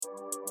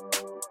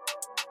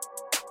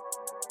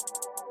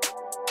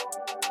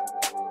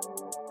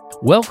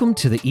Welcome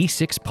to the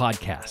E6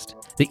 Podcast.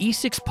 The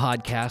E6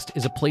 Podcast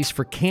is a place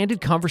for candid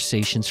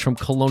conversations from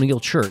Colonial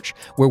Church,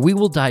 where we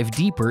will dive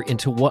deeper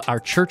into what our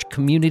church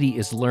community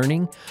is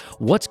learning,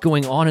 what's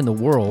going on in the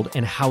world,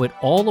 and how it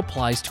all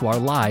applies to our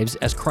lives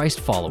as Christ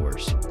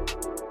followers.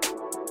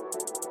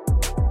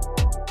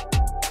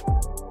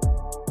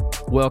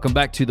 Welcome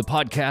back to the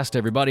podcast,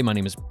 everybody. My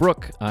name is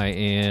Brooke. I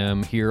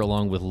am here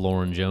along with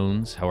Lauren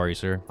Jones. How are you,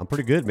 sir? I'm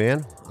pretty good,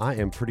 man. I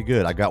am pretty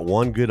good. I got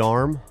one good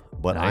arm,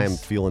 but Nice. I am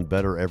feeling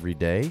better every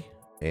day,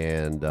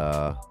 and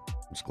I'm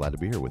just glad to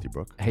be here with you,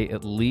 Brooke. Hey,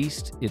 at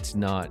least it's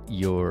not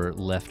your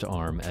left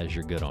arm as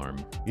your good arm.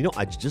 You know,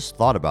 I just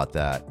thought about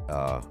that.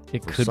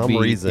 It For could some be.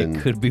 reason,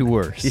 It could be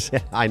worse. Yeah,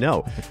 I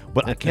know.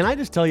 But can I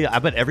just tell you, I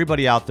bet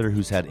everybody out there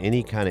who's had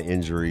any kind of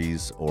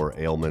injuries or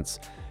ailments,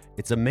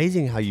 it's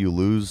amazing how you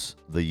lose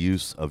the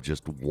use of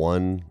just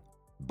one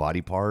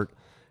body part,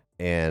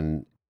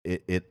 and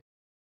it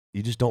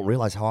you just don't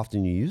realize how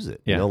often you use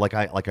it. Yeah. You know, like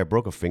I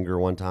broke a finger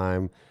one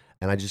time,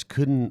 and I just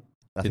couldn't.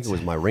 I think it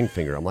was my ring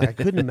finger. I'm like, I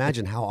couldn't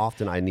imagine how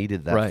often I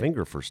needed that Right.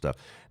 finger for stuff.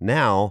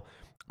 Now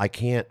I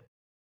can't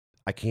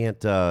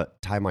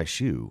tie my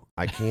shoe.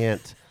 I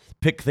can't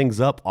pick things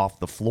up off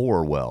the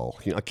floor well.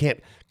 You know, I can't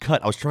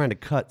cut. I was trying to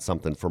cut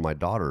something for my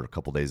daughter a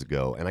couple days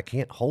ago, and I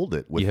can't hold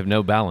it. You have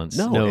no balance,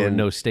 and-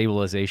 no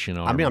stabilization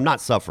arm. I mean, I'm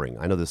not suffering.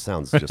 I know this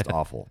sounds just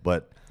awful,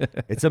 but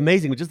it's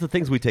amazing. Just the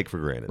things we take for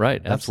granted.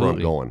 Right, That's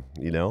absolutely. where I'm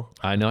going, you know?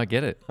 I know, I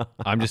get it.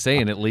 I'm just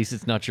saying, at least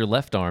it's not your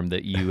left arm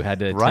that you had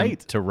to attempt Right.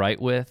 to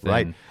write with.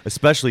 Right. and-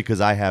 Especially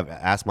because I have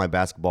asked my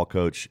basketball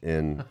coach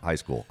in high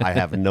school. I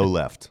have no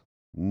left.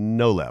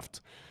 No left.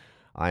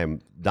 I am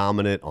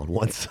dominant on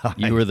one side.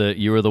 You were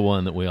the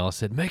one that we all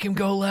said, make him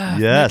go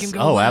left. Yes. Make him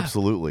go Oh, left.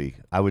 absolutely.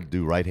 I would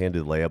do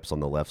right-handed layups on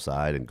the left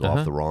side and go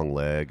off the wrong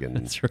leg and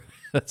That's right.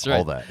 That's right.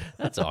 all that.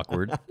 That's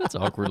awkward. That's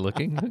awkward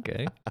looking.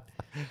 Okay.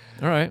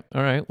 All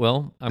right.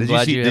 Well, I'm Did you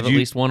glad see- you did have at you-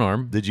 least one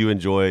arm. Did you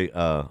enjoy?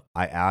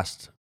 I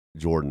asked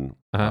Jordan,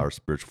 Uh-huh. our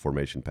spiritual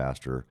formation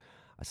pastor.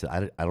 I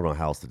said, I don't know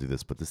how else to do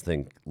this, but this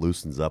thing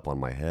loosens up on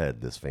my head.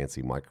 This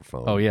fancy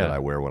microphone Oh, yeah. that I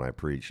wear when I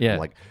preach. Yeah. I'm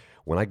like,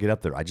 when I get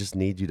up there, I just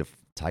need you to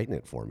tighten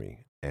it for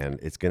me, and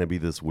it's going to be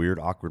this weird,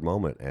 awkward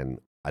moment, and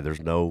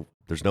there's no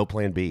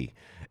plan B.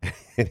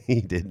 And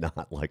he did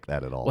not like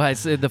that at all. Well,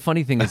 the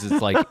funny thing is,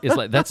 it's like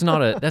that's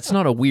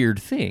not a weird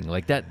thing.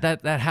 Like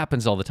that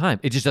happens all the time.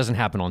 It just doesn't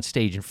happen on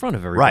stage in front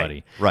of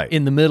everybody. Right.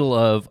 In the middle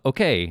of,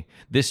 okay,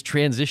 this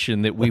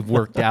transition that we've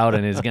worked out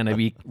and is going to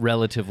be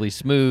relatively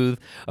smooth.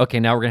 Okay,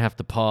 now we're going to have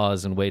to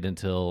pause and wait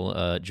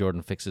until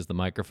Jordan fixes the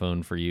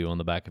microphone for you on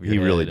the back of your He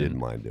head. really and- didn't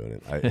mind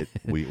doing it.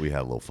 We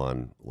had a little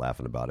fun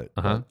laughing about it.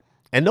 Uh-huh.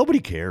 And nobody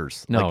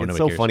cares. No, Like, it's nobody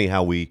so cares. funny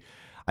how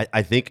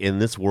I think in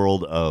this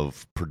world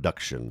of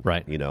production,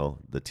 Right. you know,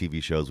 the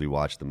TV shows we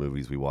watch, the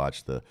movies we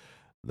watch, the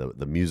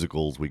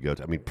musicals we go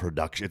to, I mean,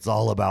 production, it's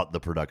all about the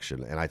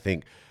production. And I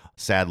think,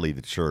 sadly,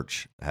 the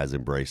church has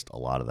embraced a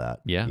lot of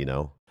that. Yeah. You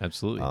know,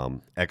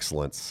 Absolutely.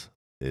 excellence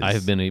is.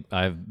 I've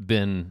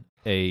been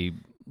a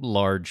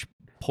large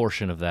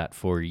portion of that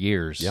for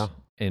years. Yeah.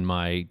 In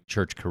my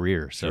church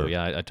career. So Sure.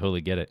 yeah, I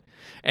totally get it.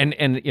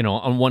 And you know,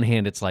 on one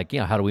hand it's like,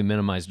 yeah, how do we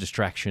minimize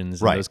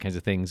distractions and Right. those kinds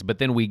of things? But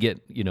then we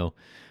get, you know,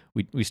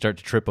 we start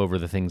to trip over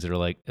the things that are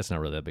like, it's not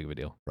really that big of a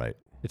deal. Right.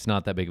 It's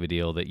not that big of a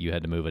deal that you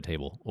had to move a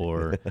table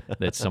or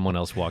that someone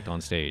else walked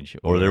on stage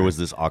Or there was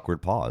this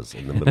awkward pause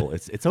in the middle.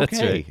 It's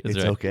okay. right, that's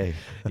It's right. okay.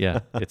 yeah,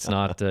 it's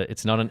not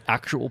an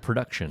actual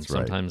production. right.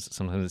 Sometimes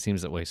it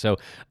seems that way. So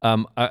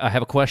I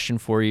have a question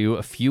for you.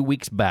 A few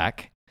weeks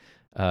back,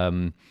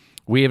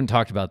 we haven't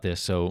talked about this,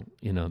 so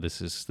you know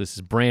this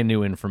is brand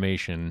new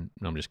information.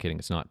 No, I'm just kidding.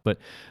 It's not. But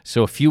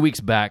so a few weeks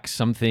back,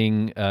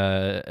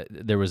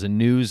 there was a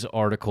news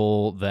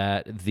article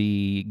that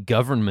the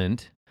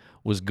government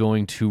was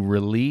going to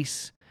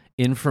release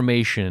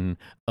information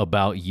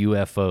about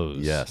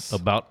UFOs, Yes.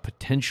 about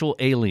potential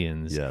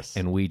aliens, Yes.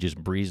 and we just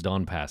breezed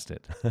on past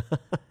it.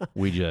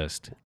 We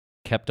just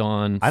kept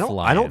on I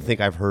flying. don't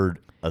think I've heard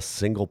a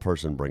single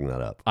person bring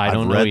that up. I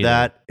don't I've know read either.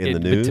 that in the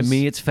news. But to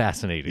me, it's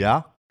fascinating.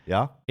 Yeah.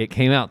 Yeah. It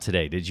came out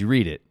today. Did you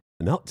read it?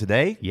 No,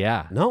 today?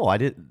 Yeah. No, I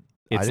didn't.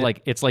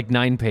 It's like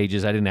 9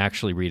 pages. I didn't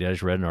actually read it. I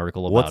just read an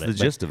article about What's it. the But-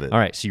 gist of it? All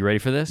right, so you ready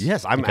for this?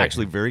 Yes, I'm Okay.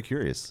 actually very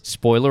curious.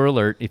 Spoiler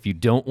alert, if you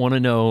don't want to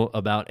know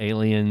about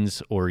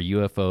aliens or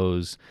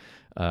UFOs,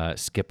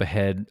 skip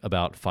ahead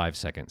about 5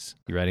 seconds.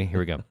 You ready? Here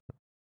we go.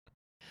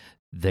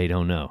 They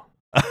don't know.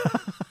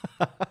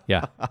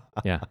 Yeah.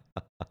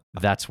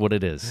 That's what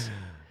it is.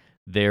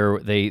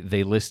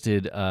 They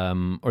listed,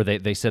 or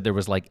they said there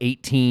was like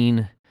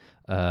 18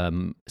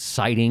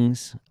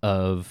 sightings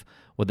of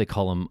what they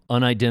call them,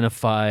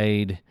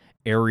 unidentified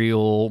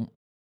aerial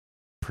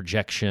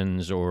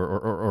projections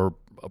or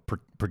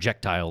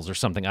projectiles or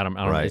something. I don't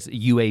know. Right. It's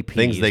UAP.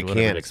 Things they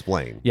can't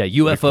explain. Yeah,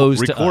 UFOs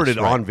to us, recorded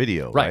right. on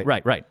video.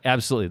 Right.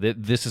 Absolutely.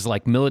 This is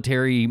like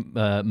military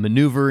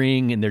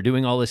maneuvering, and they're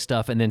doing all this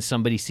stuff, and then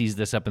somebody sees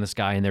this up in the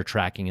sky, and they're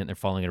tracking it, and they're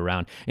following it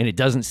around, and it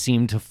doesn't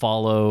seem to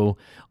follow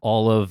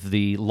all of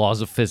the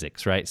laws of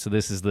physics, right? So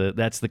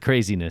that's the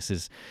craziness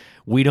is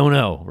we don't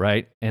know,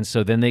 right? And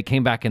so then they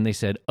came back and they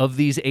said, of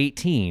these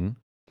 18,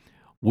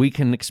 we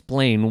can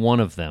explain one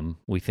of them,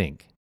 we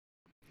think.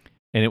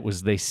 And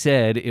they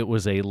said it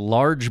was a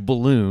large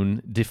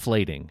balloon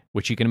deflating,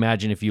 which you can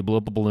imagine if you blow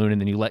up a balloon and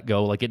then you let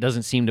go, like it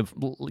doesn't seem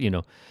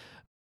to,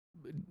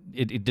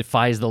 it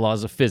defies the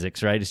laws of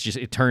physics, right? It's just,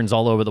 it turns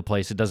all over the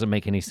place. It doesn't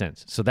make any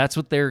sense. So that's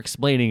what they're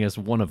explaining as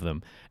one of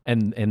them.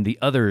 And the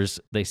others,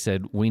 they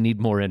said, we need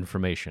more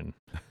information.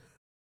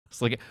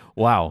 It's like,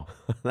 wow,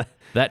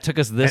 that took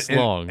us this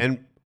long.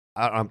 And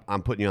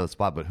I'm putting you on the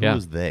spot, but who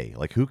is they?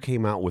 Like, who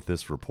came out with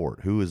this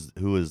report? Who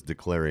is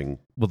declaring?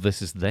 Well,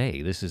 this is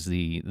they. This is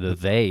the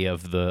they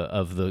of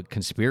the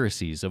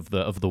conspiracies of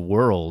the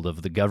world,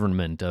 of the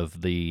government,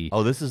 of the.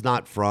 Oh, this is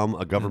not from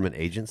a government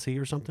agency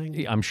or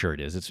something? I'm sure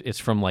it is. It's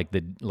from like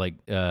the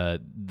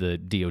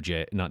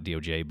DOJ, not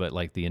DOJ, but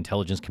like the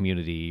intelligence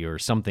community or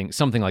something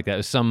like that. It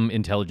was some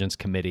intelligence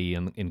committee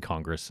in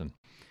Congress.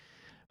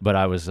 But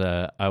I was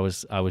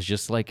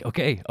just like,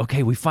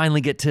 okay, we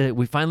finally get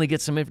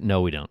some.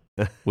 No, we don't.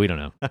 We don't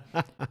know.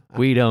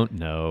 We don't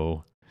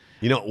know.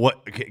 You know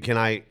what? Can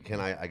I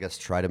guess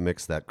try to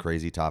mix that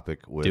crazy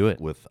topic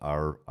with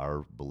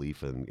our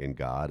belief in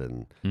God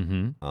and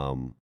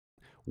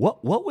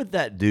what would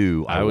that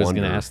do? I was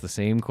going to ask the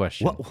same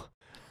question.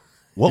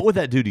 What would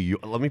that do to you?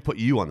 Let me put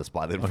you on the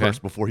spot then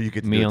first before you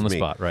get to me on the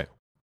spot, right?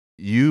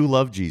 You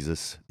love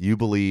Jesus. You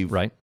believe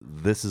right.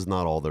 This is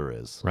not all there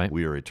is. Right.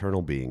 We are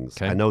eternal beings.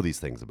 Okay. I know these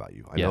things about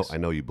you. Yes. I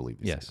know you believe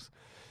these yes. things.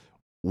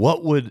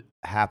 What would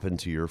happen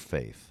to your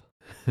faith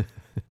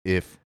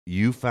if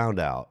you found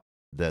out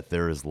that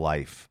there is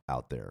life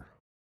out there?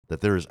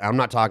 That there is. I'm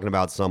not talking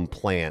about some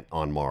plant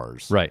on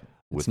Mars. Right.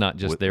 It's not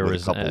just there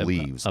was a couple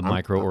leaves. A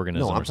microorganism.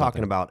 No, I'm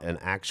talking about an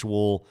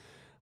actual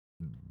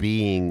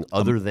being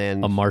other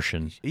than a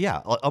Martian. Yeah,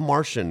 a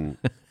Martian,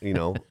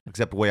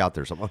 except way out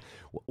there. So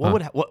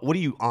what do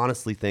you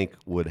honestly think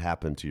would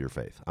happen to your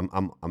faith?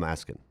 I'm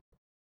asking.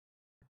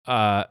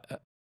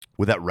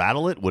 Would that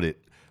rattle it? Would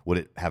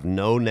it have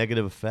no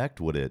negative effect?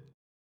 Would it?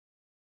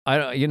 I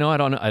don't know. I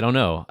don't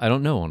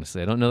know,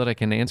 honestly. I don't know that I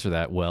can answer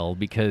that well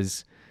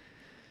because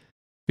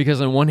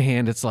on one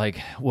hand it's like,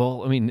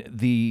 well, I mean,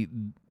 the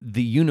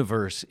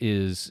universe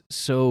is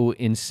so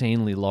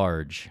insanely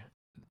large,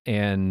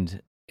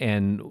 and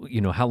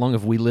how long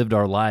have we lived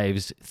our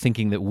lives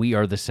thinking that we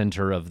are the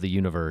center of the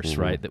universe,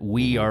 right? That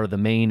we are the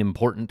main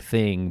important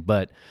thing,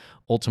 but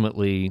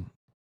ultimately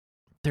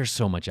there's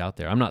so much out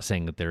there. I'm not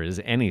saying that there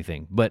is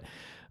anything, but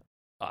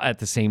at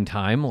the same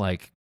time,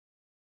 like,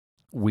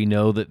 we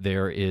know that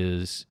there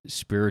is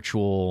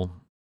spiritual,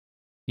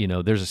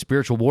 there's a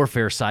spiritual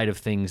warfare side of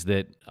things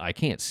that I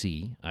can't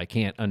see, I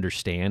can't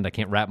understand, I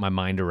can't wrap my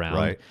mind around.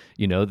 Right.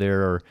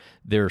 There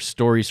are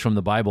stories from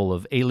the Bible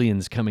of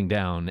aliens coming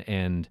down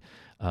and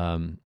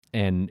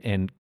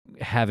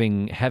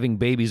having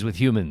babies with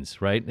humans,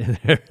 right?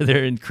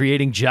 they're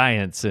creating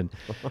giants, and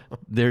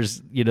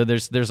there's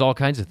all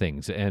kinds of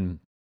things, and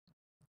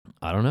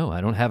I don't know.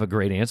 I don't have a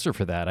great answer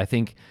for that. I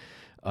think,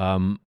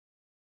 honestly,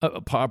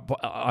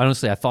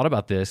 I thought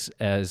about this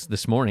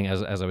this morning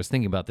as I was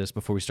thinking about this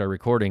before we started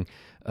recording.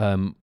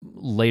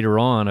 Later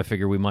on, I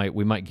figure we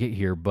might get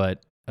here,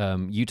 but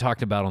you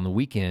talked about on the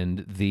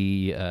weekend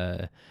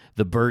the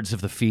birds of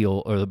the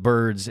field, or the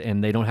birds,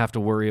 and they don't have to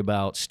worry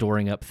about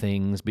storing up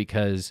things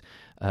because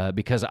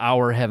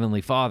our Heavenly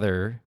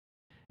Father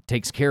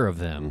takes care of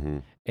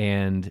them.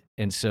 And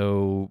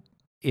so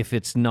if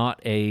it's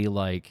not a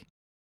like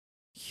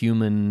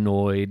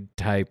humanoid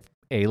type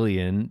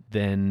alien,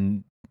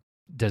 then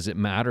does it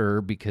matter?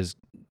 Because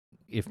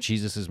if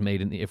Jesus is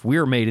if we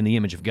are made in the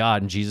image of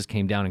God and Jesus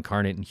came down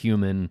incarnate in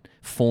human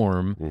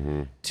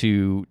form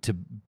to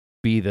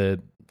be the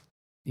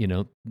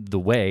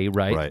way,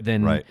 right?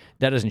 Then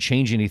that doesn't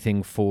change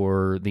anything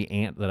for the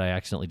ant that I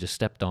accidentally just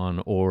stepped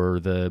on,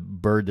 or the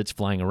bird that's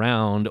flying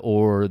around,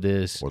 or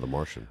the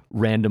Martian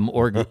random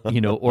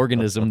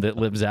organism that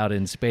lives out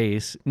in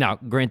space. Now,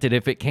 granted,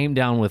 if it came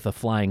down with a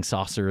flying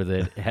saucer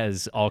that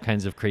has all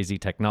kinds of crazy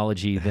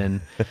technology,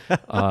 then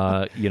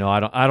I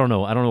don't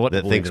know what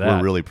that to thinks believe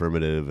we're really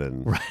primitive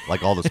and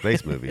like all the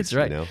space movies. That's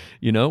right.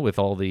 With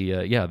all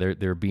the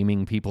they're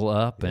beaming people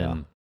up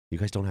and. You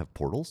guys don't have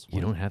portals?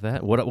 You don't have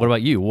that? What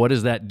about you? What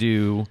does that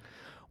do?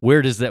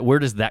 Where does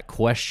that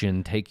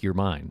question take your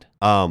mind?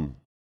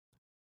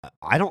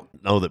 I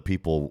don't know that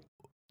people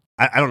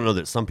I don't know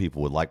that some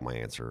people would like my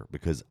answer,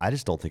 because I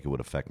just don't think it would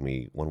affect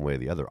me one way or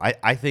the other.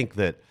 I think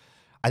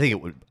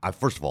it would,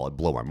 first of all, it'd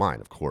blow my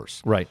mind, of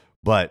course. Right.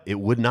 But it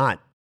would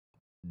not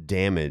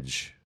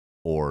damage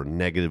or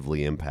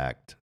negatively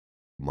impact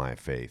my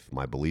faith,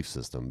 my belief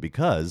system,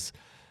 because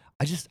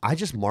I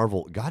just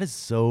marvel. God is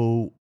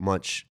so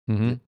much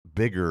Mhm.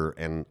 bigger,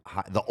 and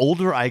the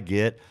older I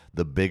get,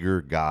 the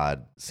bigger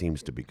God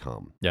seems to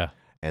become, Yeah.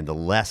 and the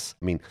less.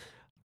 I mean,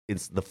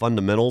 it's the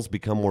fundamentals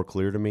become more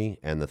clear to me,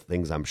 and the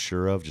things I'm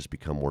sure of just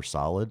become more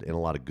solid in a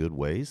lot of good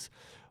ways.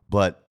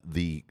 But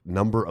the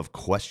number of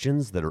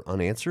questions that are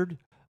unanswered,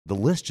 the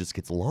list just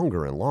gets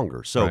longer and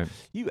longer. So Right.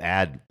 you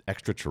add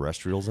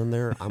extraterrestrials in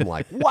there, I'm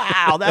like,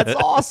 wow, that's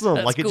awesome.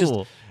 That's like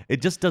cool.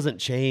 it just doesn't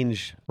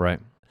change. Right.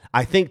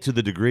 I think to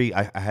the degree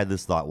I had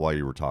this thought while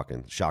you were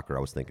talking. Shocker,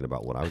 I was thinking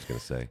about what I was going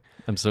to say.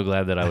 I'm so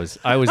glad that I was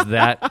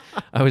that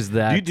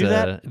Do you do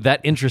that? that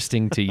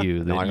interesting to you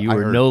that No, you I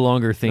were heard- no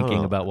longer thinking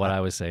no, about what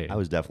I was saying. I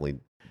was definitely.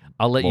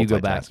 I'll let you go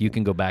back. You multitasking.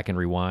 can go back and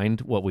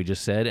rewind what we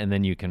just said, and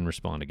then you can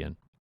respond again.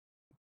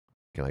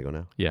 Can I go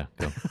now? Yeah.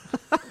 Go.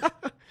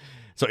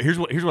 So here's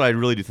what I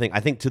really do think. I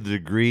think to the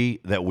degree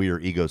that we are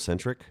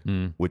egocentric,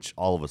 Mm. which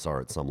all of us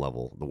are at some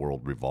level, the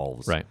world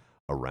revolves Right.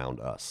 around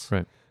us.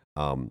 Right.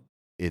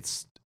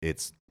 It's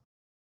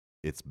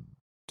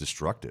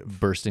destructive.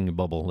 Bursting a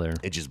bubble there.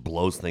 It just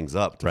blows things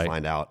up to Right.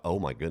 find out. Oh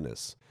my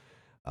goodness,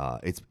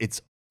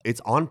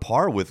 it's on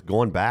par with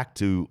going back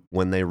to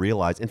when they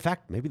realized. In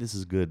fact, maybe this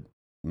is a good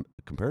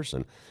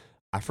comparison.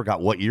 I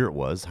forgot what year it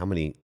was. How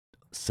many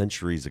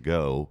centuries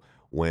ago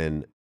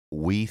when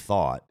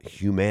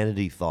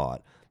humanity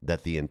thought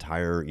that the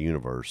entire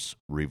universe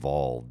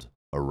revolved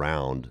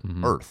around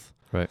Mhm. Earth.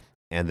 Right.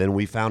 And then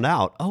we found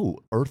out,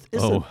 Earth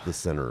isn't Oh. the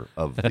center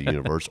of the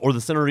universe or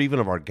the center even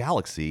of our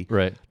galaxy.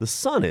 Right. The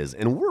sun is,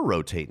 and we're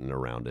rotating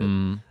around it,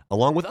 Mm.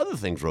 along with other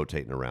things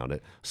rotating around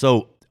it.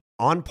 So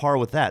on par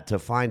with that, to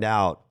find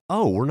out,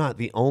 we're not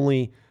the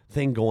only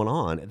thing going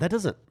on. That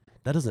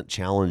doesn't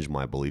challenge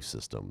my belief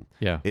system.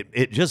 Yeah.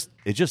 It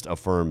just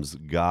affirms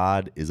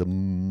God is a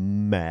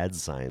mad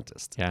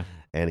scientist. Yeah.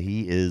 And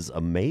he is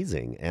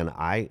amazing. And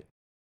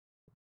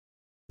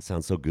it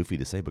sounds so goofy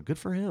to say, but good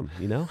for him,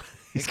 you know?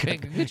 Okay,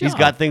 good He's job.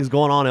 got things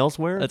going on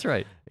elsewhere. That's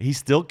right. He's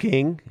still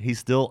king. He's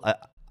still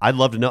I'd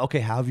love to know, okay,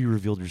 how have you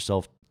revealed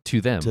yourself To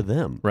them. to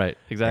them? Right.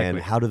 Exactly. And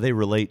how do they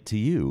relate to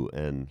you?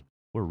 And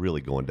we're really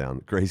going down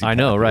a crazy I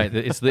know, path right?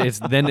 here. It's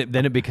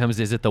then it becomes,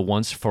 is it the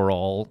once for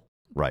all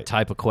Right.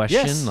 type of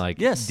question? Yes, Like,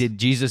 yes. did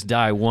Jesus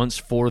die once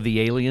for the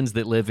aliens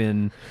that live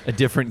in a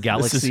different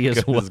galaxy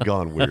as well? This has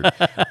gone weird.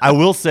 I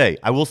will say,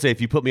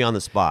 if you put me on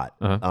the spot,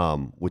 Uh-huh.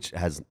 which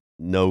there's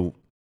no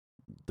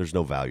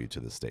value to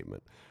this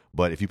statement,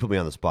 but if you put me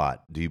on the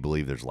spot, do you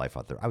believe there's life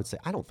out there? I would say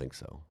I don't think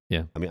so.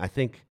 Yeah. I mean, I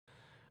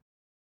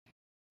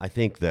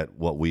think that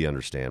what we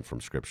understand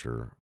from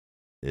Scripture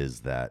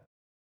is that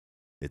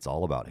it's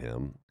all about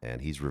Him,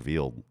 and He's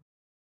revealed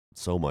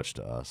so much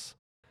to us,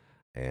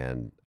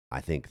 and I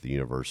think the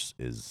universe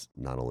is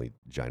not only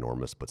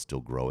ginormous, but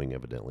still growing,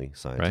 evidently.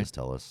 Scientists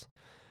tell us.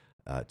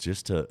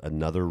 Just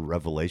another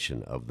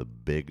revelation of the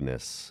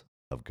bigness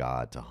of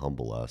God to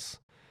humble us.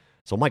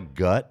 So my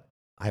gut,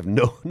 I have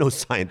no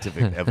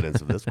scientific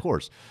evidence of this, of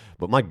course,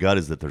 but my gut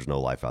is that there's no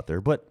life out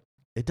there. But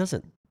it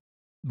doesn't.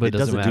 But It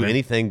doesn't do matter.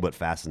 anything but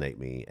fascinate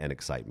me and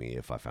excite me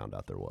if I found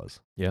out there was.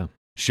 Yeah.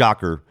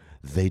 Shocker,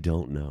 they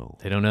don't know.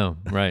 They don't know.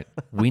 Right.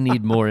 We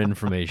need more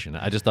information.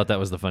 I just thought that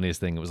was the funniest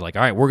thing. It was like,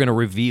 all right, we're going to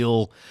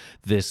reveal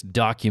this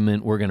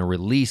document. We're going to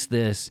release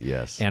this.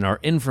 Yes. And our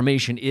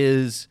information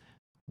is,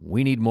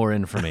 we need more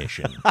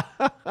information.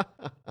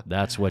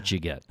 That's what you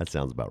get. That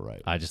sounds about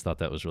right. I just thought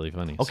that was really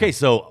funny. Okay,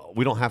 so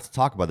we don't have to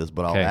talk about this,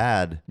 but I'll Okay.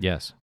 add,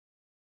 Yes.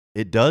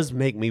 it does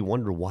make me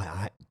wonder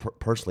why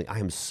personally, I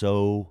am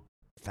so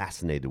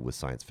fascinated with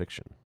science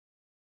fiction.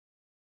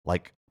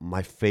 Like,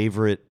 my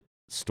favorite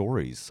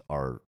stories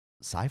are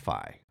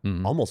sci-fi,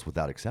 Mhm. almost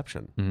without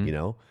exception, Mhm. you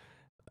know?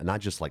 Not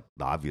just like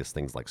the obvious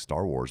things like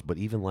Star Wars, but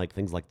even like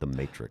things like The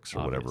Matrix or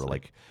whatever. Obviously.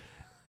 Like,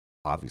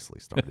 obviously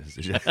Star Wars.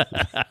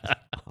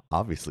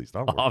 Obviously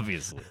Star Wars.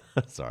 Obviously.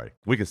 Sorry,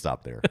 we can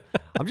stop there.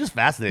 I'm just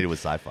fascinated with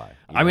sci-fi. you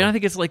I mean, know? I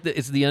think it's like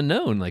it's the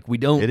unknown. Like we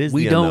don't It is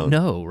we the don't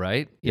unknown. know,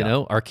 right? You Yeah.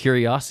 know, our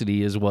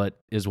curiosity is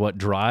what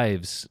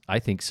drives, I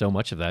think, so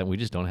much of that. And we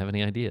just don't have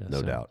any idea.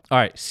 No doubt. All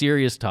right,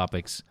 serious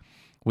topics.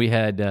 We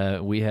had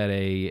a weekend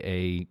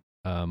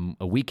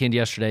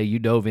yesterday. You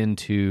dove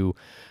into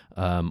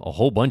a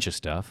whole bunch of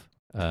stuff.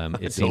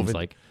 It seems in-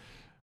 like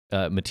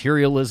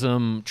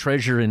materialism,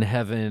 treasure in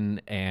heaven,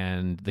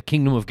 and the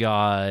kingdom of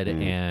God,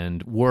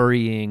 and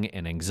worrying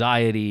and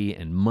anxiety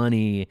and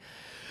money.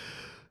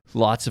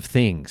 Lots of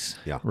things,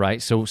 Yeah. right?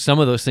 So some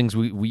of those things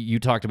you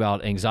talked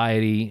about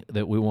anxiety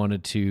that we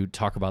wanted to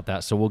talk about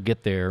that. So we'll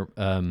get there.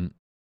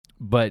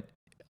 But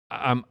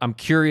I'm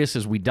curious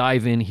as we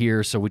dive in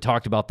here. So we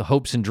talked about the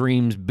hopes and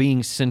dreams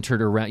being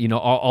centered around,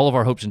 all of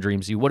our hopes and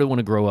dreams. What do you want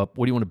to grow up?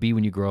 What do you want to be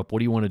when you grow up? What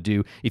do you want to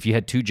do? If you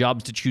had two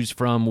jobs to choose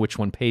from, which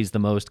one pays the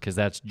most? Because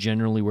that's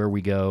generally where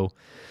we go.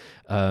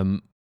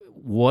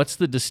 What's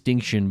the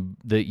distinction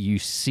that you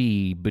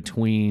see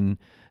between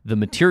the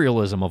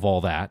materialism of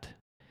all that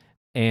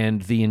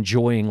and the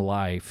enjoying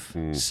life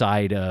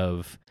side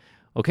of,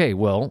 okay,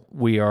 well,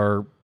 we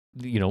are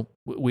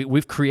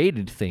we've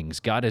created things.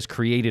 God has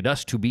created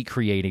us to be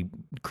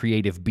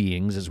creative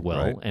beings as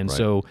well. Right, And right.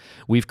 so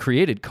we've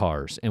created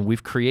cars, and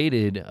we've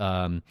created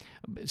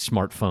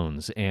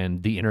smartphones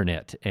and the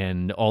internet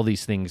and all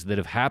these things that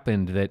have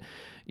happened that,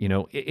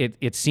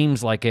 it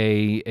seems like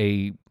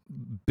a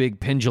big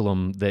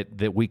pendulum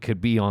that we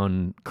could be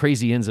on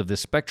crazy ends of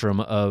this spectrum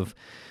of,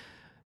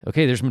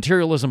 okay, there's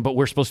materialism, but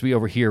we're supposed to be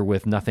over here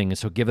with nothing, and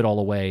so give it all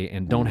away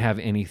and don't have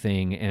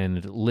anything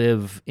and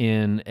live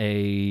in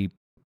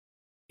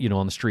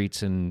on the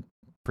streets and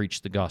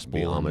preach the gospel.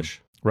 Be Amish.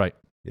 Right.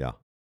 Yeah.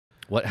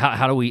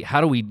 How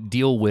do we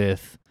deal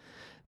with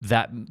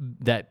that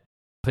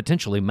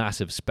potentially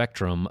massive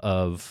spectrum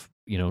of,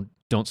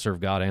 don't serve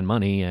God and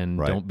money and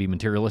Right. don't be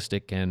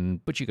materialistic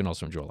but you can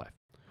also enjoy life.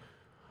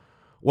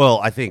 Well,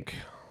 I think,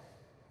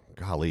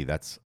 golly,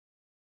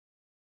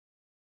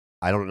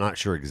 I'm not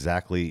sure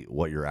exactly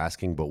what you're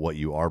asking, but what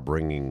you are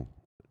bringing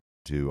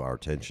to our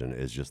attention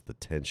is just the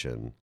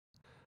tension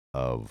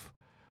of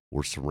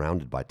we're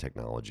surrounded by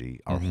technology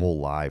our whole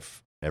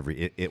life.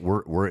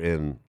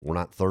 We're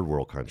not third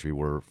world country.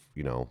 We're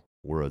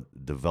a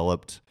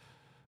developed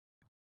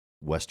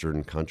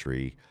Western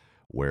country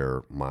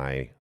where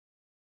my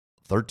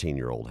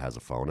 13-year-old has a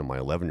phone and my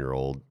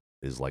 11-year-old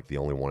is like the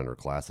only one in her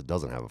class that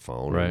doesn't have a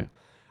phone. Right. And,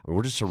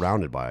 we're just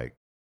surrounded by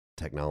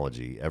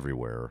technology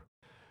everywhere.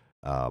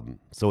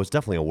 So it's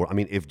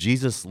definitely if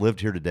Jesus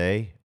lived here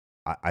today,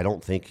 I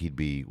don't think he'd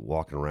be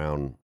walking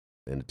around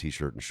in a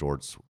t-shirt and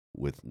shorts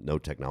with no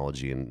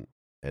technology and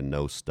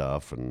no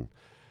stuff. And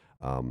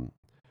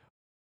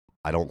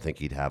I don't think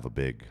he'd have a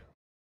big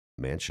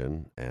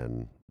mansion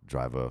and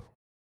drive a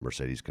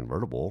Mercedes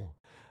convertible.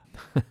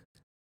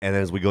 And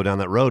as we go down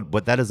that road,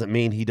 but that doesn't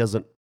mean he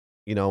doesn't,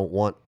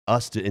 want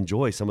us to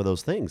enjoy some of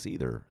those things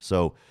either.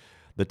 So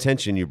the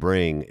tension you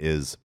bring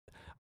is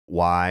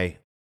why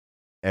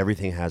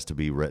everything has to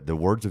be read. The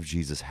words of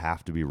Jesus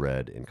have to be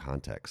read in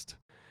context.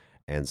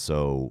 And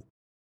so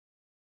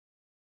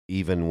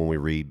even when we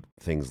read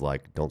things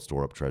like, don't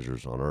store up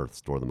treasures on earth,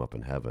 store them up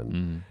in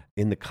heaven,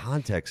 in the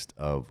context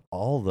of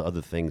all the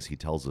other things he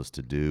tells us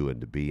to do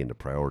and to be and to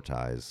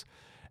prioritize,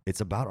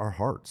 it's about our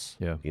hearts.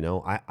 Yeah.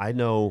 I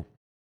know,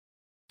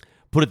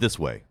 put it this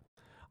way,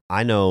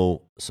 I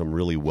know some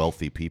really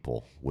wealthy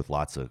people with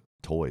lots of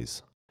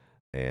toys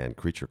and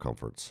creature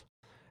comforts,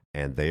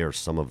 and they are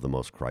some of the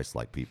most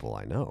Christ-like people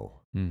I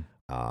know.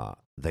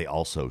 They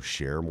also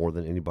share more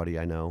than anybody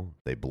I know.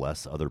 They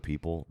bless other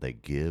people. They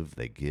give.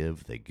 They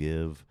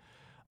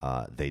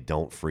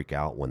don't freak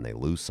out when they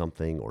lose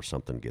something or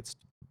something gets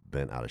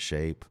bent out of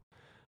shape.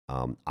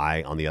 On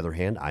the other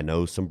hand, I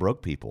know some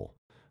broke people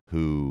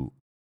who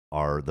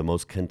are the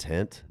most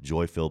content,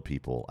 joy-filled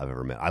people I've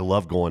ever met. I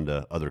love going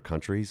to other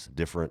countries,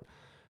 different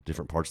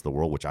parts of the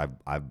world, which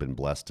I've been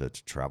blessed to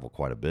travel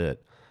quite a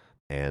bit,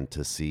 and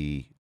to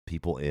see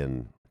people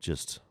in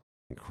just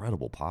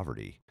incredible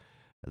poverty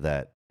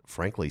that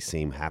frankly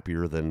seem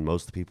happier than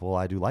most of the people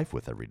I do life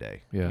with every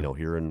day,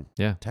 here in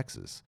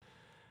Texas.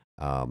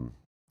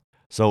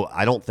 So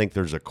I don't think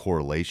there's a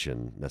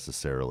correlation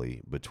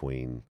necessarily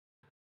between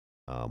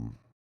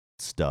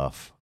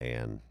stuff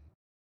and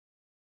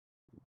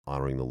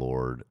honoring the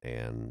Lord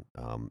and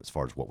as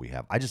far as what we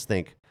have. I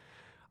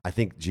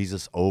think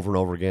Jesus over and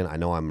over again, I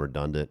know I'm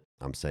redundant.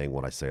 I'm saying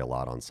what I say a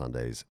lot on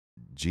Sundays.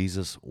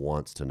 Jesus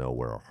wants to know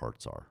where our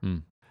hearts are.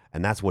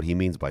 And that's what he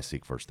means by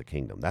seek first the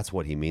kingdom. That's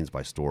what he means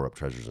by store up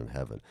treasures in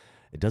heaven.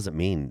 It doesn't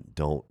mean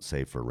don't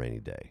save for a rainy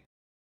day.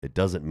 It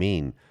doesn't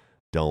mean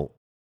don't,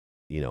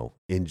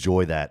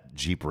 enjoy that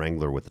Jeep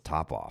Wrangler with the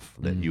top off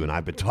that you and I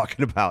have been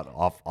talking about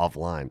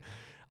offline.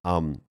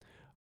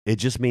 It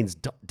just means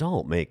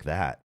don't make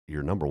that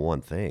your number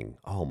one thing.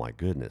 Oh my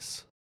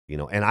goodness.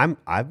 And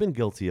I've been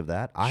guilty of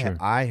that. Sure.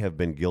 I have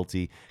been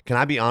guilty. Can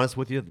I be honest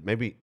with you?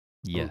 Maybe.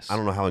 Yes. I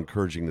don't know how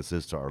encouraging this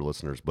is to our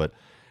listeners, but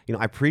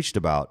I preached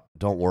about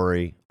don't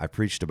worry. I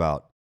preached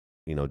about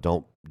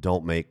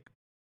don't make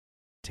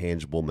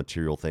tangible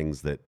material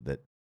things that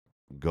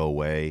go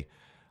away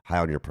high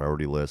on your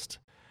priority list.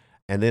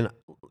 And then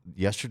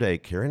yesterday,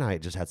 Carrie and I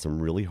just had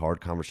some really hard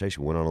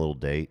conversation. We went on a little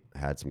date,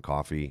 had some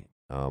coffee,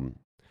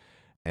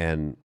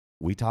 and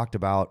we talked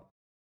about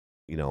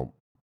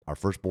our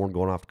firstborn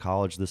going off to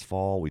college this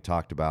fall. We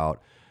talked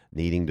about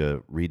needing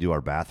to redo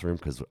our bathroom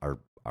because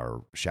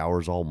our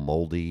shower's all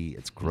moldy.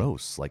 It's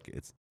gross. I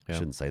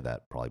shouldn't say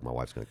that. Probably my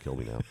wife's going to kill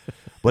me now.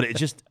 But it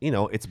just,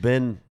 it's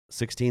been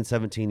 16,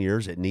 17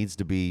 years. It needs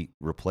to be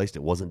replaced.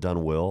 It wasn't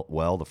done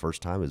well the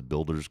first time as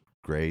builder's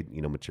grade,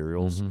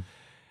 materials.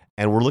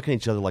 And we're looking at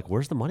each other like,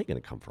 where's the money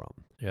going to come from?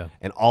 Yeah.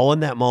 And all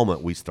in that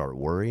moment, we start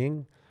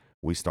worrying.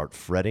 We start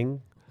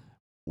fretting.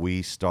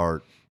 We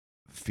start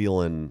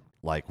feeling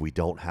like we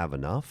don't have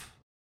enough.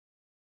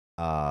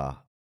 And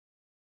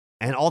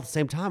all at the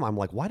same time, I'm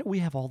like, why do we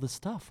have all this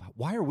stuff?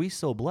 Why are we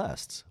so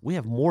blessed? We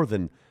have more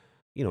than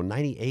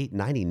 98,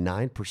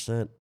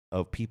 99%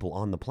 of people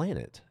on the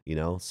planet,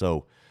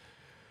 So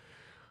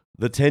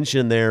the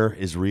tension there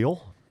is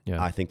real.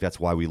 Yeah. I think that's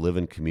why we live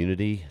in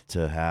community,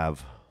 to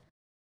have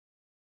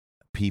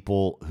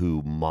people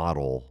who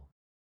model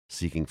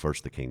seeking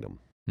first the kingdom.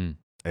 Hmm.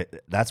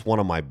 That's one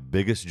of my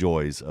biggest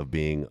joys of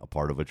being a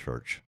part of a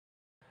church,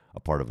 a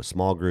part of a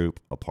small group,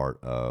 a part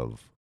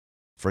of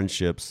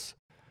friendships,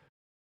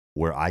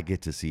 where I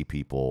get to see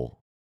people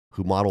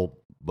who model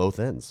both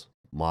ends,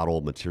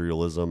 model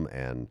materialism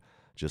and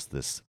just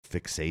this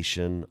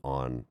fixation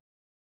on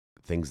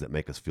things that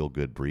make us feel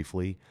good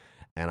briefly.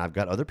 And I've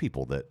got other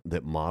people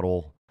that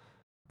model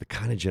the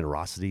kind of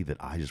generosity that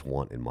I just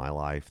want in my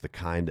life, the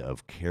kind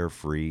of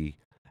carefree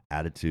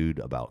attitude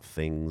about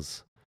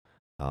things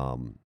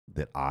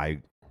that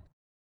I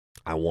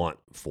want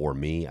for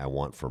me, I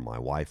want for my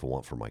wife, I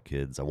want for my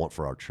kids, I want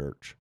for our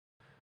church.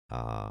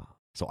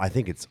 So I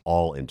think it's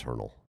all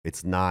internal.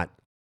 It's not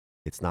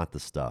the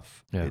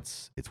stuff. Yeah.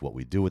 It's what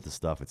we do with the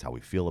stuff. It's how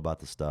we feel about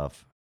the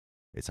stuff.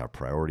 It's our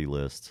priority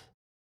list.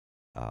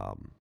 I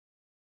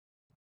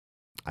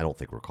don't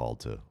think we're called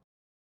to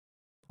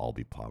all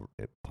be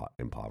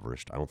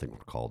impoverished. I don't think we're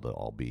called to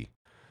all be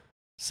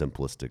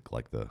simplistic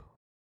like the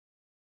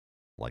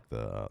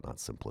not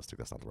simplistic.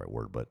 That's not the right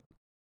word, but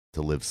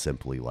to live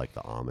simply like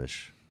the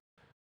Amish.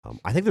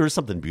 I think there is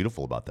something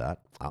beautiful about that.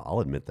 I'll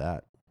admit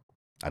that.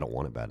 I don't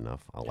want it bad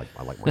enough. I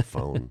like my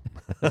phone.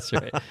 That's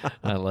right.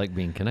 I like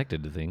being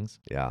connected to things.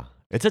 Yeah,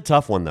 it's a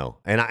tough one though,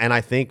 and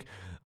I think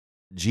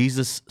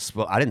Jesus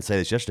spoke. I didn't say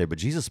this yesterday, but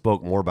Jesus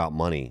spoke more about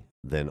money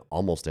than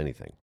almost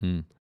anything,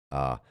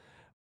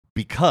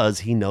 because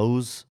he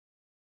knows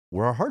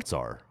where our hearts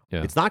are.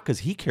 Yeah. It's not because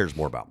he cares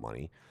more about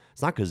money.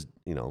 It's not because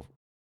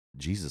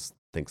Jesus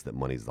thinks that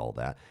money's all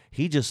that.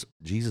 Jesus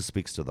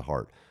speaks to the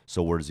heart.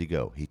 So where does he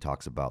go? He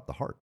talks about the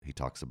heart. He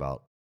talks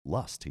about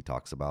lust. He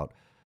talks about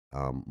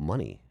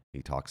money.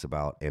 He talks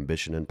about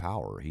ambition and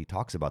power. He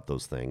talks about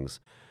those things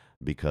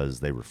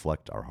because they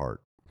reflect our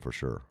heart for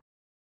sure.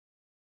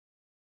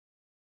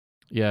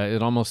 Yeah,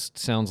 it almost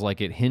sounds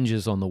like it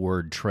hinges on the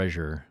word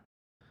treasure.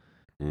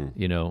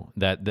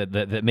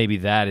 That maybe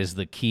that is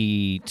the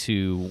key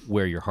to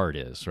where your heart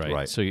is, right?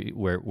 Right. So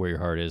where your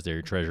heart is, there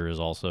your treasure is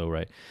also,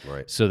 right?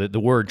 Right. So that the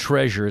word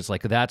treasure is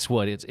like, that's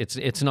what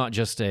it's not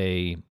just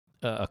a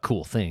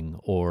cool thing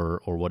or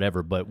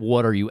whatever, but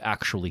what are you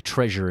actually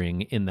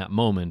treasuring in that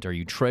moment? Are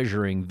you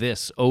treasuring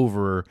this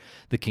over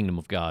the kingdom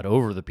of God,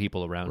 over the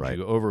people around Right.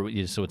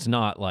 you, so it's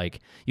not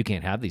like you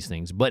can't have these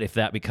things, but if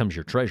that becomes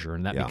your treasure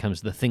and that becomes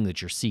the thing that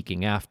you're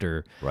seeking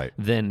after, Right.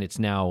 then it's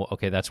now,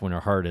 okay, that's when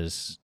our heart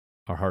has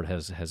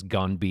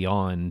gone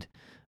beyond,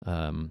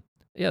 this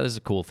is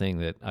a cool thing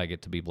that I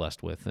get to be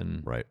blessed with,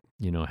 and Right.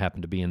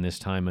 Happen to be in this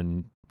time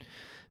in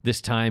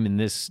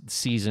this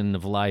season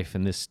of life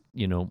and this,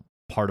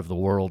 part of the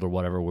world or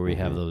whatever, where we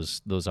have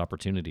those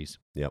opportunities.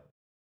 Yep.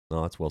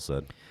 No, that's well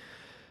said.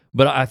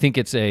 But I think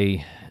it's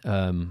a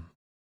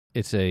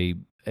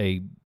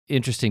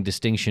interesting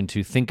distinction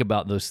to think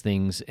about those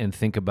things and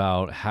think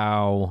about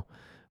how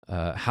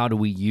do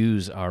we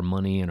use our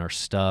money and our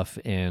stuff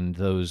and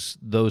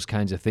those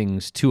kinds of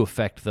things to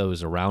affect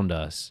those around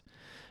us.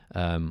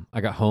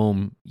 I got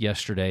home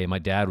yesterday. My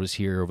dad was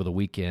here over the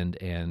weekend,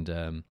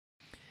 and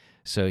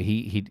so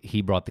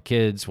he brought the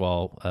kids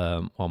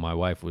while my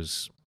wife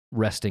was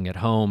resting at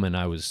home, and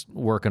I was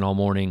working all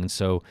morning. And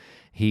so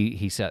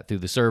he sat through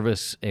the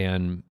service,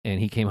 and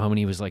he came home and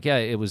he was like, "Yeah,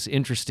 it was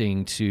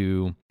interesting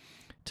to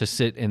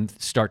sit and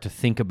start to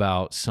think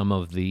about some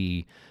of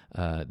the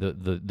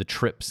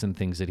trips and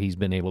things that he's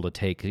been able to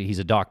take." He's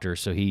a doctor,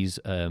 so he's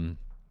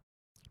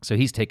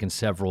taken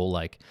several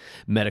like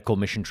medical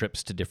mission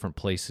trips to different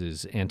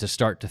places, and to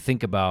start to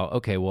think about,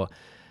 okay, well,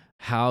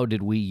 how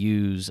did we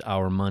use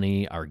our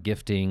money, our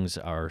giftings,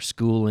 our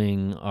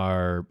schooling,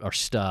 our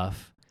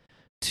stuff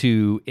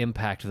to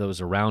impact those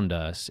around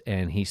us?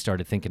 And he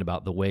started thinking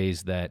about the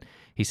ways that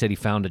he said he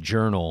found a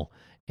journal,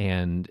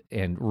 and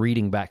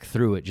reading back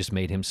through it just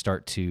made him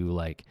start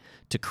to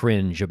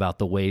cringe about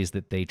the ways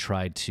that they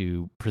tried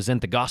to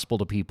present the gospel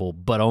to people,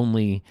 but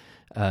only,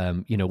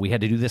 we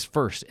had to do this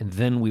first and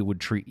then we would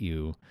treat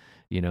you,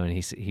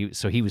 and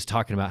he was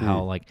talking about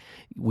how like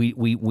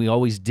we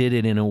always did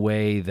it in a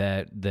way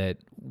that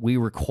we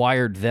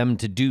required them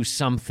to do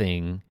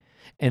something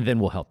and then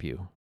we'll help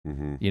you.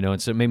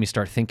 And so it made me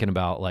start thinking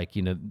about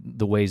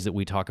the ways that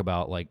we talk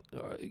about, like,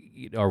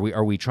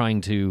 are we trying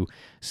to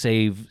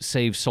save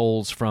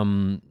souls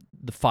from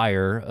the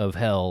fire of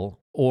hell,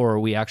 or are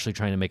we actually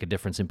trying to make a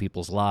difference in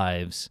people's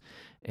lives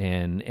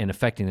and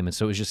affecting them? And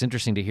so it was just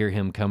interesting to hear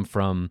him come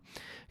from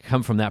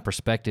that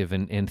perspective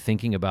and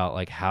thinking about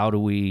like, how do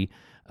we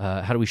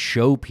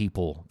show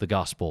people the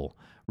gospel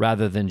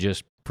rather than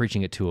just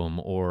preaching it to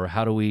them, or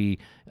how do we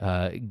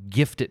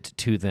gift it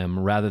to them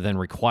rather than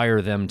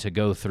require them to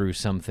go through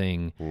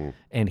something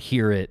and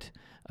hear it.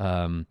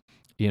 I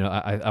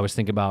was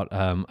thinking about,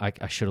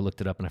 I should have looked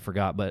it up and I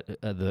forgot, but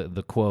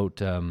the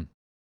quote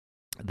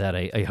that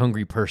a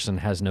hungry person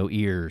has no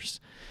ears.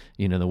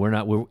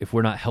 That if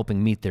we're not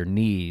helping meet their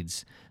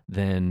needs,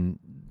 then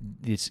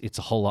it's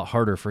a whole lot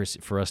harder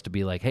for us to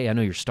be like, hey, I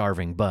know you're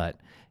starving, but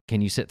can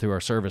you sit through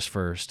our service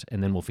first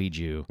and then we'll feed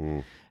you?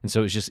 And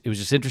so it was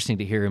just interesting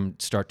to hear him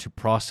start to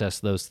process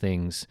those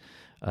things,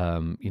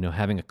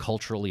 having a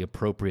culturally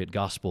appropriate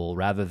gospel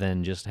rather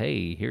than just,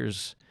 hey,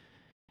 here's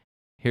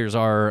here's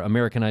our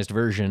Americanized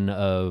version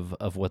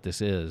of what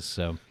this is.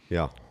 So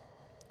Yeah.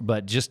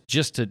 but just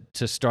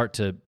to start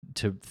to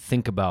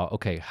think about,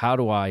 okay, how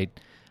do I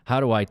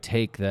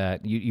take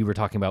that? You were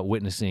talking about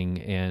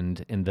witnessing and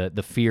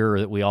the fear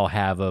that we all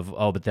have of,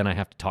 oh, but then I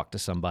have to talk to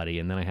somebody,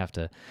 and then I have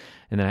to,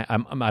 and then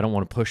I don't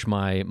want to push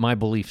my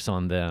beliefs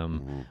on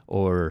them,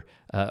 or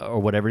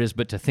whatever it is.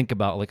 But to think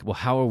about, like, well,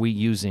 how are we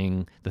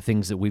using the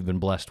things that we've been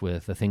blessed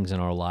with, the things in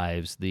our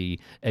lives, the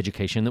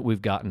education that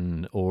we've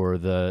gotten, or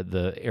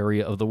the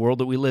area of the world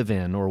that we live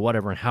in, or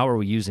whatever, and how are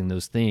we using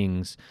those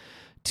things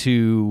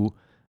to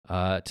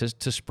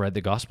spread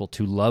the gospel,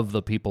 to love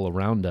the people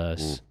around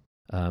us,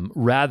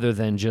 rather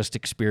than just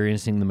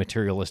experiencing the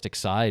materialistic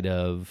side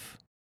of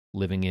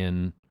living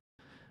in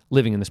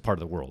this part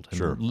of the world, and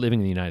Sure. living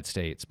in the United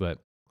States. But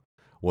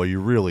Well, you're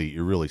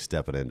really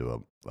stepping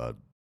into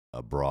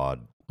a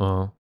broad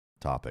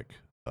topic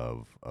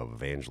of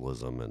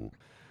evangelism and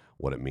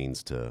what it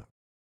means to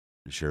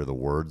share the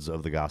words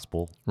of the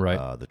gospel,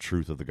 Right. the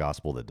truth of the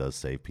gospel that does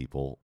save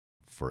people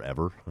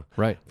forever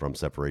right, from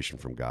separation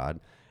from God,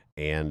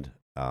 and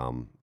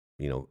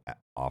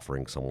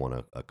offering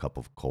someone a cup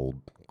of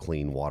cold,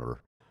 clean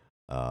water,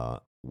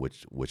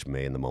 which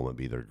may in the moment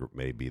be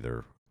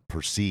their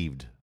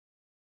perceived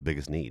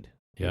biggest need.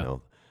 Yeah.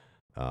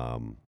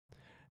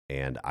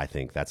 And I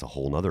think that's a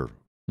whole nother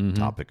Mhm.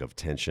 topic of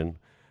tension,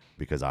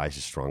 because I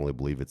just strongly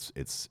believe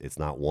it's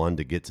not one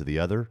to get to the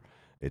other.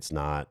 It's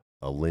not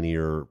a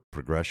linear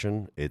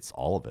progression. It's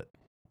all of it.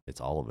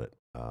 It's all of it.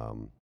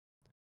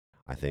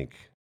 I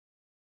think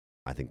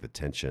the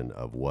tension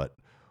of what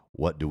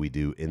do we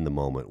do in the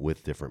moment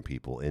with different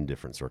people in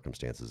different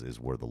circumstances is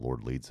where the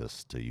Lord leads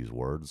us to use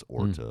words,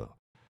 or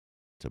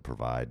to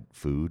provide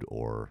food,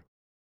 or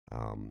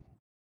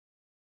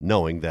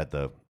knowing that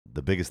the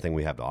biggest thing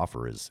we have to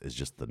offer is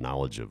just the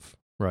knowledge of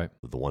Right.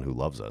 the one who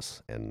loves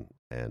us and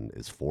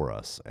is for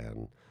us.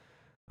 And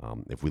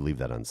if we leave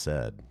that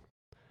unsaid,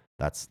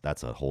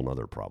 that's a whole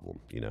nother problem,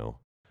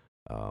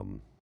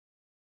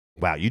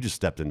 Wow, you just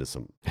stepped into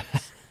some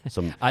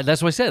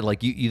That's what I said.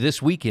 Like you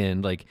this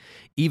weekend, like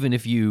even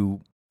if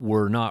you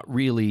were not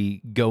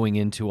really going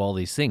into all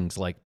these things,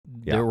 like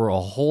there were a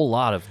whole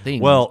lot of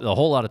things, a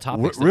whole lot of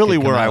topics. Really,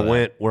 where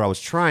I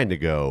was trying to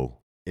go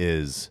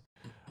is,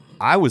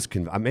 I was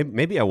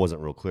maybe I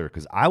wasn't real clear,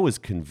 because I was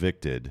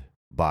convicted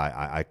by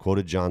I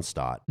quoted John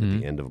Stott at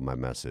the end of my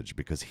message,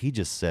 because he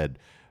just said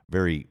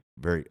very,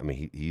 very. I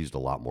mean, he used a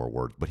lot more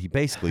words, but he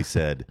basically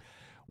said,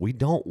 we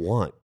don't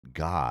want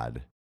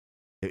God,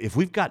 if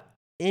we've got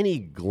any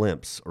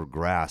glimpse or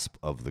grasp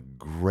of the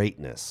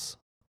greatness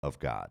of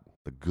God,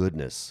 the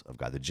goodness of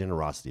God, the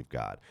generosity of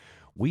God,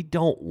 we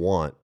don't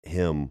want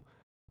him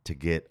to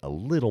get a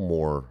little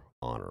more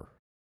honor.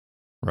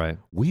 Right.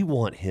 We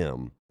want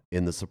him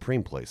in the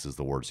supreme place, is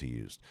the words he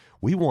used.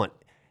 We want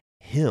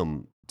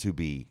him to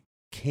be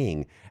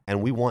king,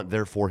 and we want,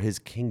 therefore, his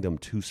kingdom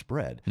to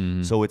spread.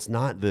 Mhm. So it's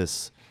not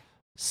this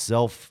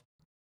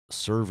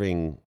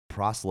self-serving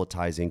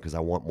proselytizing because I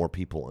want more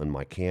people in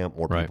my camp,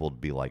 more Right. people to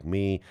be like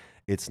me.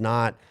 It's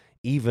not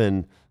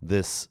even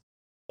this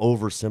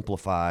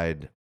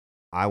oversimplified,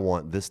 I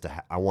want this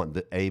to I want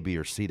the A, B,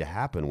 or C to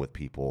happen with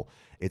people.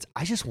 It's,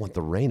 I just want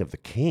the reign of the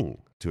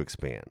king to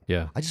expand.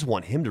 Yeah. I just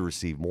want him to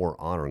receive more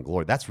honor and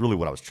glory. That's really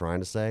what I was trying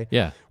to say.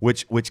 Yeah.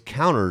 Which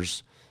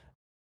counters,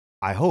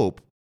 I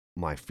hope,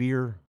 my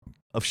fear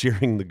of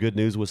sharing the good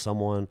news with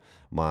someone,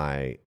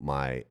 my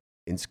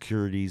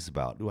insecurities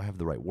about, do I have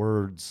the right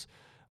words,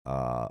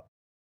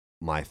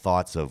 my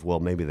thoughts of, well,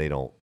 maybe they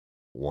don't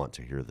want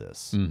to hear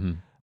this. Mm-hmm.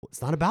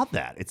 It's not about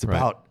that. It's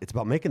Right.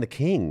 about making the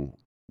king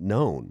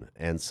known.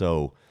 And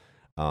so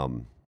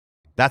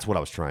that's what I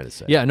was trying to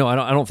say. Yeah. No,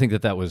 I don't think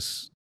that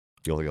was.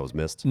 You don't think I was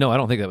missed? No, I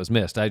don't think that was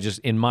missed. I just,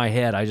 in my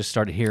head, I just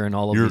started hearing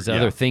all of these Yeah.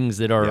 other things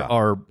that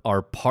Yeah.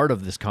 are part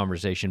of this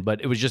conversation.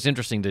 But it was just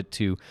interesting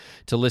to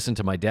listen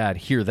to my dad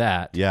hear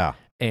that. Yeah.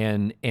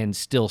 And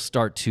still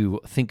start to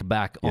think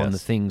back on the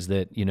Yes. things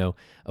that,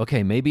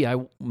 okay,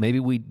 maybe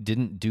we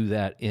didn't do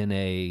that in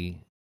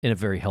a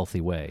very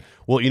healthy way.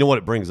 Well, you know what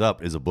it brings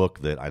up is a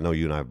book that I know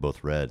you and I have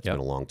both read. It's Yep. been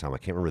a long time. I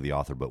can't remember the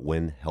author, but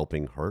When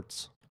Helping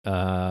Hurts.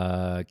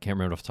 Can't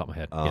remember off the top of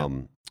my head. Yeah.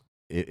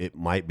 It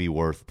might be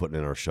worth putting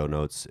in our show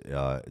notes.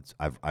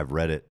 I've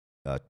read it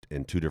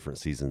in 2 different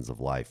seasons of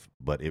life,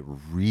 but it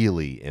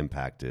really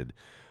impacted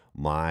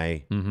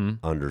my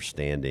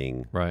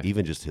understanding, Right.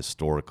 even just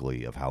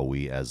historically, of how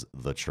we as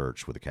the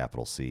church with a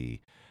capital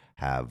C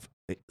have,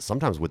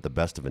 sometimes with the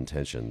best of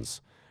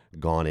intentions,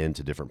 gone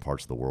into different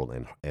parts of the world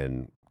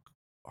and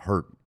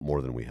hurt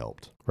more than we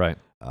helped. Right.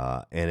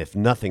 And if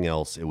nothing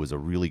else, it was a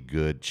really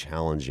good,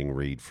 challenging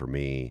read for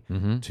me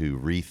to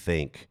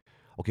rethink,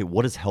 okay,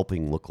 what does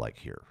helping look like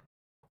here?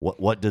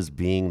 What does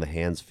being the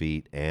hands,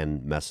 feet,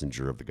 and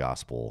messenger of the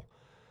gospel,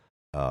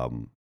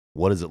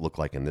 what does it look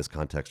like in this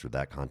context or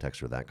that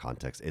context or that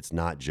context? It's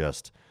not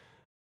just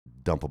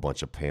dump a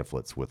bunch of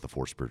pamphlets with the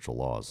 4 spiritual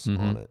laws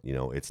on it.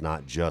 It's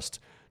not just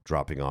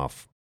dropping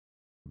off,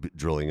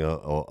 drilling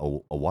a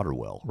water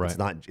well. Right. It's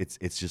not.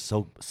 It's just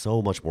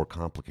so much more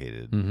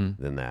complicated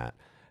than that.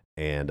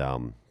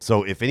 And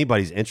so if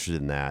anybody's interested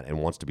in that and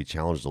wants to be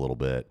challenged a little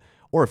bit,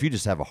 or if you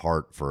just have a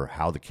heart for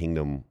how the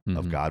kingdom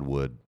of God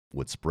would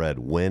spread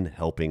when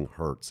helping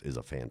hurts, is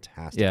a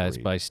fantastic Yeah, it's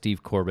read. by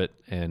Steve Corbett,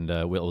 and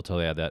we'll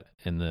totally add that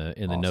in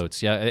the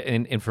notes. Yeah,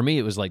 and for me,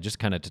 it was like just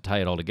kind of to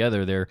tie it all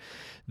together. There,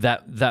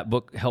 that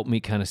book helped me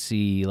kind of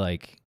see,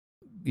 like,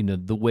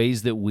 the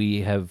ways that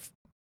we have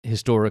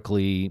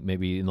historically,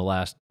 maybe in the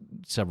last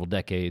several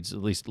decades,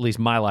 at least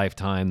my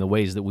lifetime, the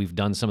ways that we've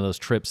done some of those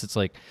trips. It's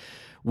like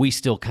we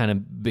still kind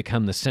of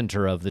become the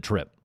center of the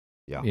trip.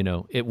 Yeah.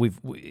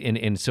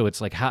 And so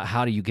it's like,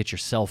 how do you get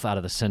yourself out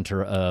of the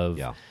center of,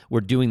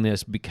 we're doing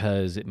this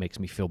because it makes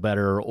me feel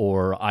better,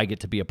 or I get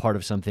to be a part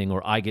of something,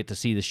 or I get to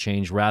see this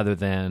change, rather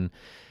than,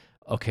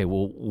 okay,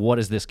 well, what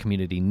does this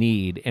community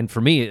need? And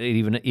for me,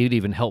 it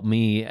even helped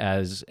me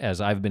as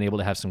I've been able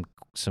to have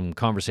some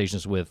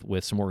conversations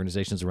with some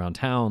organizations around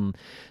town,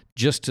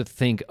 just to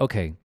think,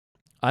 okay,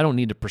 I don't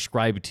need to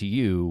prescribe to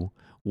you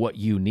what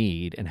you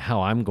need and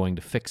how I'm going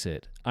to fix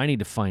it. I need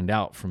to find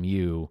out from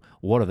you,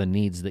 what are the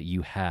needs that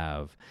you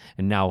have,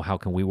 and now how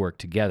can we work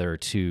together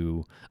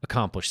to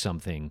accomplish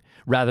something,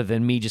 rather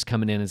than me just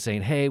coming in and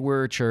saying, hey,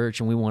 we're a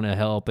church and we want to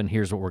help, and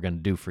here's what we're going to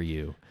do for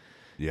you.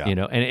 Yeah.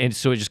 And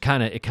so it just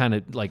kind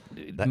of like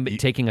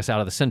taking us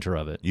out of the center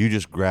of it. You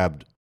just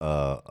grabbed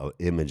an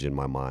image in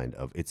my mind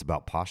of, it's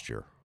about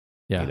posture.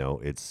 Yeah.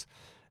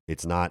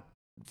 It's not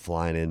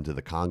flying into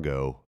the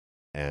Congo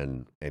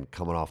and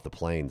coming off the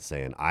plane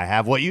saying, I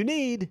have what you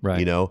need.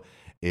 Right.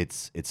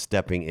 It's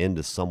stepping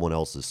into someone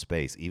else's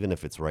space, even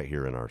if it's right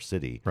here in our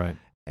city. Right.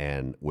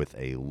 And with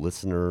a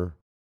listening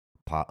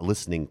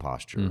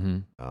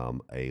posture,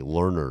 a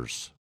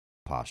learner's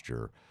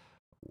posture.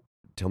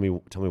 Tell me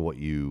what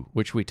you...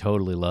 Which we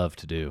totally love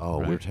to do. Oh,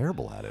 right? We're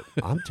terrible at it.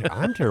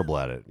 I'm terrible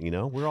at it.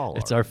 We're all...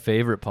 It's our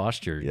favorite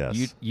posture.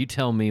 Yes. You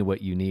tell me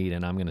what you need,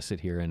 and I'm going to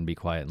sit here and be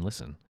quiet and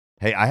listen.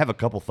 Hey, I have a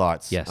couple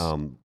thoughts. Yes.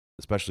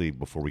 Especially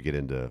before we get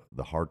into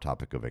the hard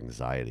topic of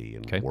anxiety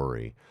and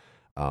worry.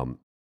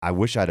 I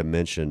wish I'd have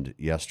mentioned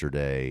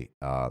yesterday,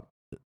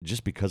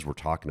 just because we're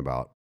talking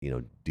about,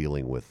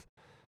 dealing with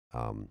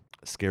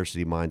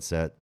scarcity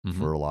mindset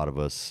for a lot of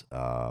us,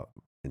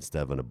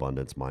 instead of an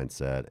abundance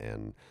mindset,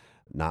 and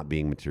not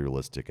being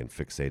materialistic and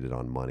fixated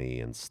on money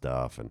and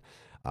stuff. And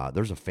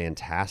there's a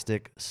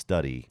fantastic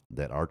study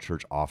that our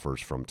church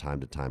offers from time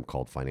to time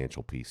called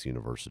Financial Peace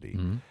University.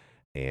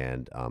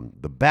 And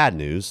the bad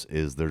news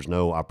is there's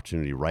no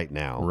opportunity right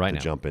now to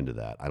jump into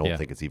that. I don't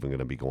think it's even going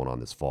to be going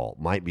on this fall.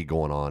 Might be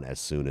going on as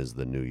soon as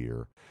the new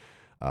year.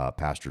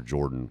 Pastor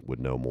Jordan would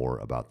know more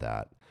about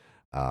that.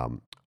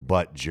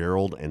 But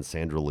Gerald and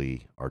Sandra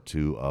Lee are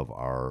two of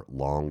our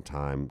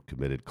longtime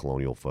committed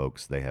Colonial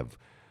folks. They have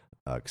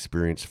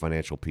experienced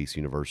Financial Peace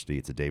University.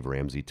 It's a Dave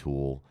Ramsey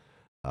tool.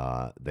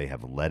 They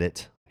have led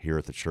it here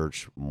at the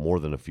church more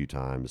than a few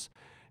times.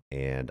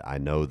 And I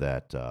know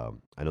that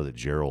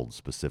Gerald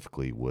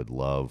specifically would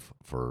love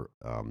for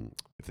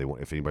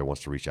if anybody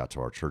wants to reach out to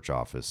our church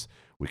office,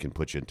 we can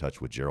put you in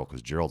touch with Gerald,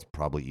 because Gerald's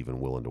probably even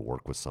willing to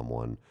work with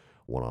someone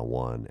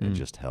one-on-one and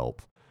just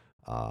help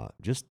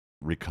just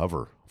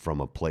recover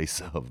from a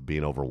place of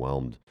being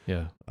overwhelmed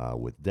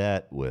with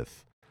debt,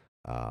 with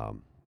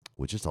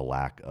just a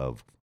lack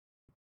of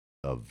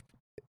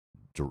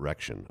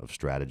direction, of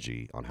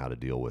strategy on how to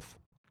deal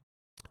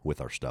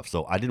with our stuff.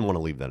 So I didn't want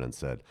to leave that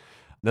unsaid.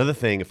 Another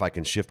thing, if I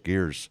can shift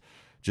gears,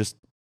 just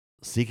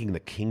seeking the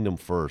kingdom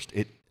first.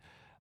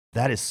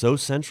 That is so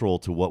central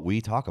to what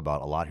we talk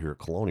about a lot here at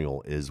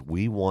Colonial. Is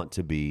we want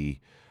to be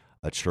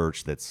a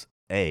church that's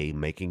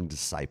making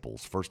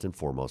disciples. First and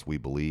foremost, we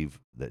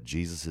believe that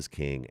Jesus is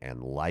King,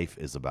 and life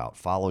is about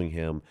following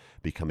Him,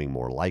 becoming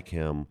more like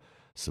Him,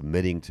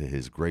 submitting to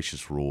His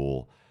gracious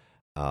rule.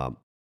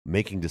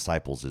 Making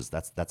disciples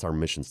that's our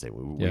mission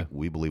statement.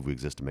 We believe we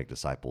exist to make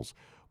disciples,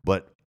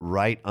 but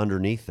right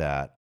underneath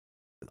that,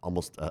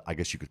 almost, I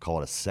guess you could call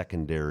it a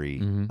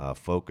secondary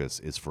focus,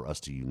 is for us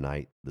to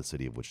unite the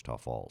city of Wichita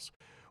Falls.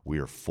 We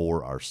are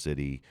for our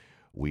city.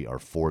 We are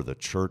for the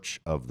church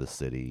of the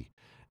city.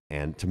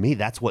 And to me,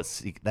 that's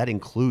that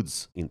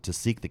includes, to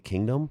seek the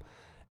kingdom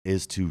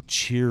is to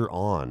cheer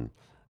on,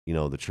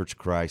 the Church of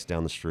Christ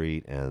down the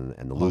street and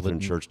the Lutheran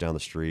Church down the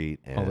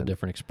street. And all the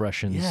different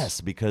expressions. Yes,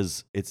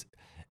 because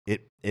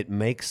it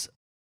makes...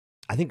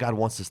 I think God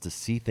wants us to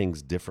see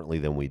things differently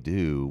than we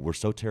do. We're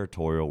so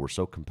territorial. We're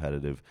so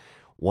competitive.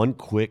 One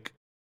quick,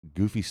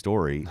 goofy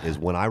story is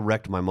when I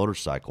wrecked my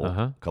motorcycle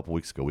a couple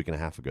weeks ago, week and a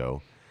half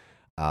ago,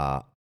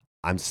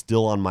 I'm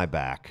still on my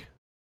back,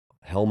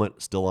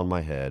 helmet still on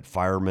my head,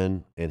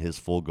 fireman in his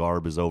full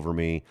garb is over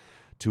me,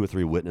 2 or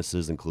 3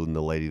 witnesses, including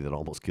the lady that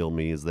almost killed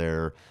me, is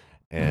there,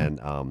 and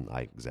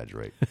I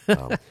exaggerate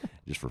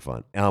just for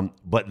fun.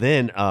 But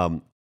then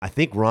I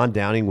think Ron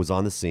Downing was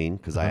on the scene,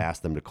 because I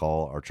asked them to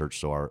call our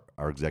church, so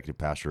our executive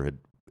pastor had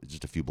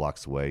just a few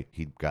blocks away.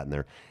 He'd gotten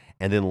there.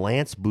 And then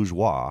Lance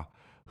Bourgeois,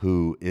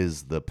 who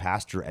is the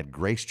pastor at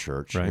Grace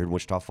Church here in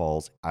Wichita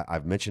Falls.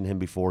 I've mentioned him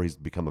before. He's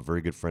become a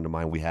very good friend of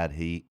mine. We had him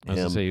he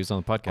was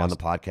on the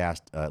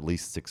podcast at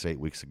least 6-8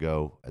 weeks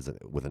ago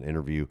with an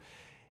interview.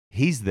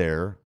 He's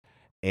there,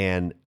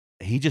 and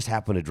he just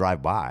happened to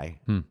drive by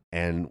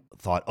and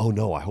thought, "Oh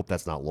no, I hope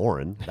that's not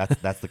Lauren."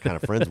 That's the kind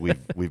of friends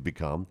we've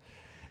become.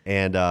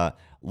 And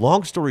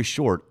long story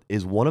short,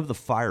 is one of the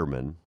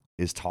firemen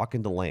is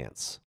talking to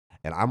Lance,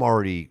 and I'm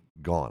already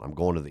gone. I'm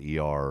going to the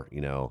ER,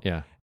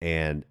 Yeah.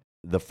 And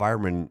the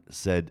fireman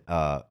said,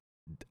 I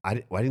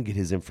didn't get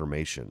his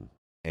information,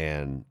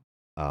 and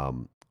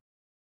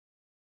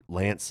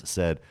Lance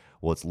said,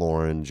 "Well, it's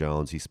Lauren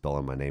Jones." He's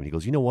spelling my name. He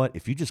goes, "You know what?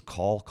 If you just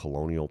call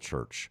Colonial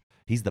Church."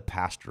 He's the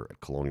pastor at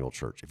Colonial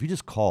Church. If you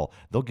just call,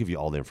 they'll give you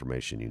all the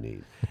information you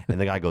need. And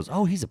the guy goes,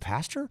 "Oh, he's a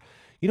pastor?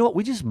 You know what?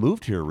 We just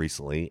moved here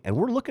recently, and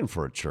we're looking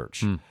for a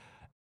church."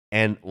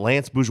 And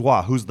Lance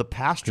Bourgeois, who's the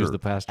pastor,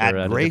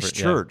 at Grace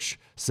Church,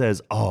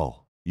 says,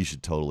 "Oh, you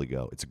should totally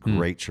go. It's a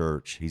great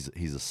church.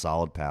 He's a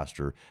solid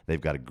pastor.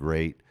 They've got a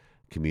great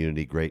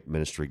community, great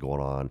ministry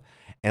going on."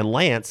 And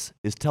Lance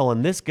is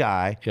telling this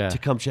guy to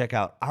come check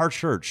out our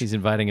church. He's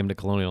inviting him to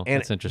Colonial. And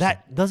that's interesting.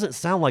 that doesn't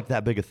sound like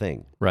that big a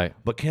thing. Right.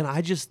 But can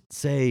I just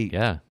say,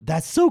 Yeah.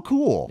 that's so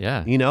cool.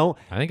 Yeah.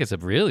 I think it's a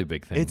really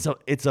big thing.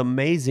 It's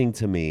amazing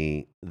to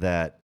me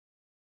that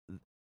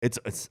it's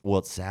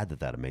sad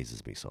that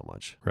amazes me so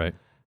much. Right.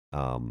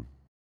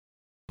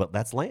 But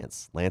that's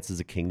Lance. Lance is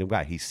a kingdom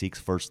guy. He seeks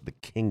first the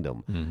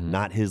kingdom,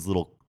 not his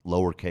little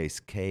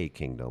lowercase k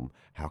kingdom.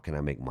 How can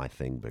I make my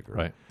thing bigger?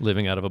 Right.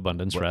 Living out of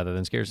abundance rather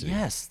than scarcity.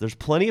 Yes. There's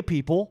plenty of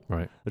people.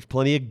 Right. There's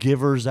plenty of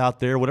givers out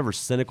there, whatever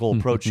cynical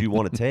approach you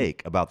want to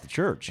take about the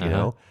church, you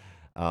know?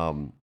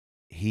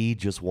 He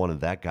just wanted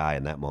that guy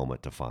in that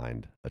moment to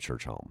find a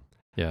church home.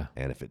 Yeah.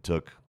 And if it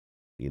took,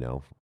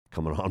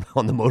 coming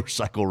on the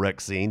motorcycle wreck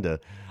scene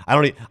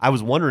I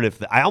was wondering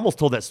if I almost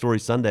told that story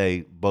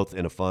Sunday, both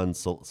in a fun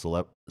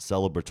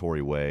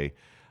celebratory way,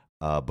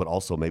 but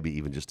also maybe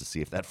even just to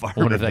see if that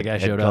fireman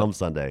had showed come up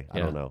Sunday. I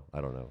don't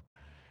know.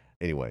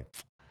 Anyway,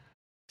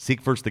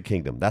 seek first the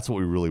kingdom. That's what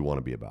we really want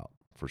to be about,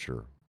 for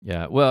sure.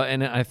 Yeah. Well,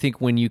 and I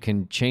think when you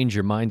can change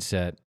your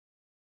mindset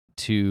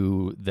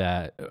to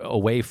that,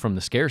 away from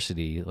the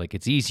scarcity, like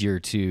it's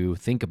easier to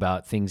think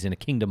about things in a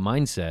kingdom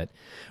mindset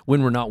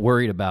when we're not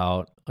worried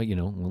about,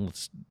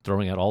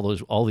 throwing out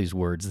all these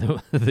words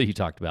that you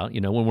talked about,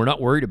 when we're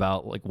not worried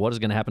about like what is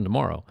going to happen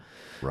tomorrow.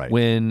 Right.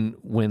 When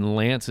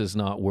Lance is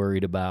not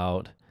worried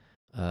about,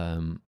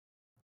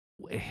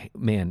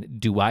 man,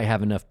 do I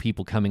have enough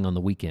people coming on the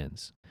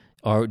weekends?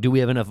 Or do we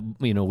have enough,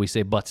 we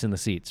say butts in the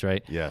seats,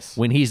 right? Yes.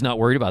 When he's not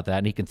worried about that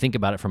and he can think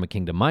about it from a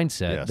kingdom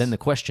mindset, then the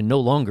question no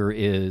longer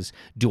is,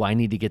 do I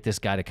need to get this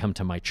guy to come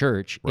to my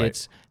church? Right.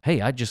 It's,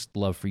 hey, I'd just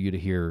love for you to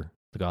hear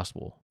the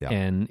gospel. Yeah.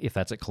 And if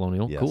that's at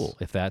Colonial, cool.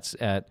 If that's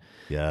at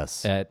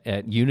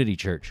Unity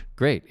Church,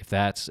 great. If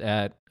that's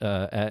at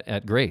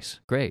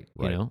Grace, great.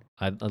 Right.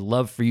 I'd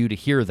love for you to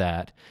hear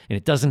that. And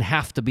it doesn't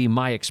have to be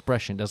my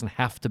expression. It doesn't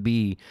have to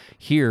be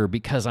here,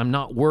 because I'm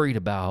not worried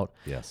about,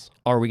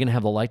 are we going to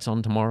have the lights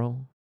on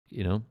tomorrow?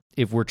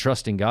 If we're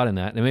trusting God in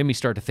that. And it made me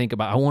start to think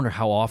about, I wonder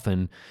how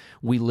often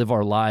we live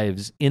our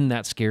lives in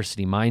that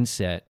scarcity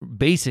mindset,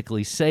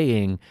 basically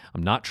saying,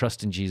 I'm not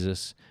trusting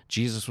Jesus.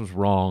 Jesus was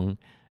wrong.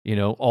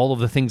 All of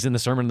the things in the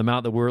Sermon on the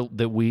Mount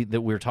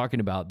that we're talking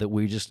about that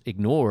we just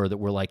ignore, that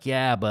we're like,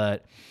 yeah,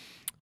 but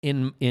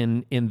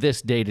in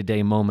this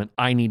day-to-day moment,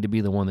 I need to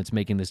be the one that's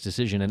making this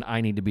decision, and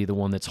I need to be the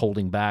one that's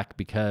holding back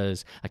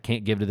because I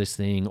can't give to this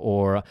thing,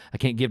 or I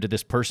can't give to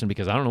this person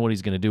because I don't know what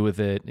he's going to do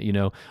with it.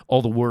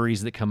 All the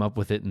worries that come up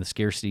with it, and the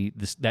scarcity,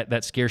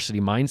 that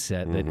scarcity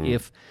mindset.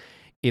 That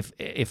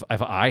if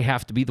I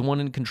have to be the one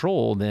in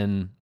control,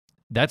 then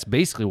that's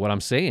basically what I'm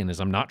saying is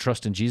I'm not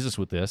trusting Jesus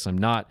with this. I'm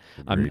not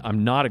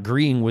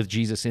agreeing with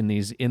Jesus in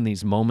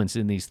these moments,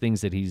 in these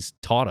things that he's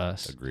taught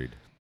us. Agreed.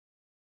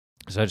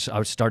 So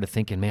I started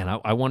thinking, man,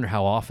 I wonder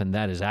how often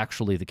that is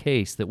actually the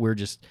case, that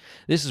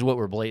this is what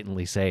we're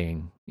blatantly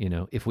saying.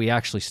 If we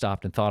actually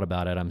stopped and thought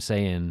about it, I'm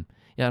saying,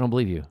 yeah, I don't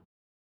believe you.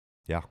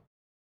 Yeah.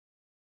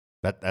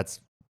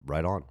 That's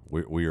right on.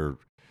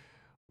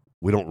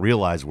 We don't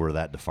realize we're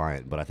that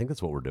defiant, but I think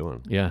that's what we're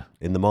doing. Yeah.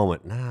 In the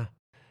moment, nah.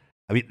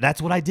 I mean,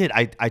 that's what I did.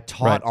 I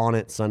taught on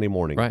it Sunday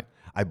morning. Right.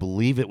 I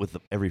believe it with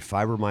every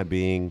fiber of my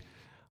being.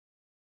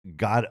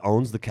 God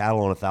owns the cattle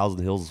on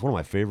 1,000 hills. It's one of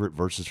my favorite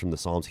verses from the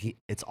Psalms.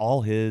 It's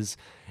all his.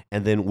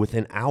 And then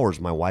within hours,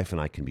 my wife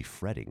and I can be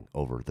fretting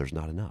over there's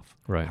not enough.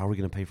 Right. How are we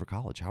going to pay for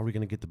college? How are we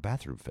going to get the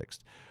bathroom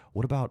fixed?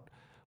 What about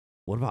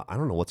I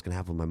don't know what's going to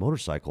happen with my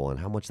motorcycle and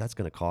how much that's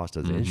going to cost.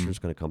 Is the insurance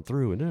going to come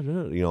through?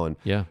 And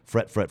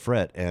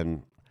fret.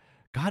 And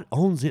God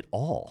owns it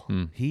all.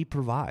 He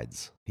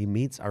provides. He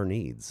meets our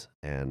needs.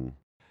 And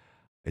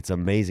it's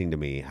amazing to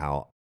me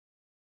how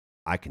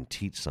I can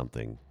teach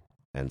something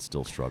and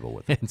still struggle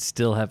with it. And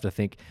still have to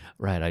think,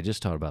 right, I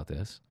just taught about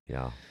this.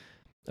 Yeah.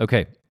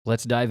 Okay,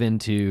 let's dive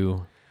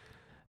into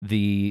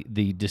the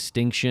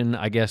distinction,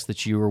 I guess,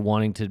 that you were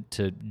wanting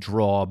to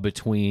draw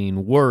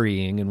between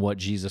worrying and what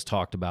Jesus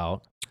talked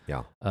about.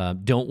 Yeah.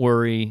 Don't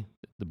worry.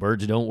 The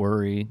birds don't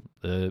worry.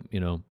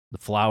 The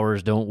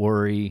flowers don't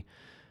worry.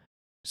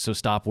 So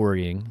stop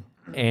worrying.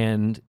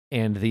 And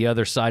the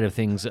other side of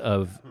things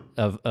of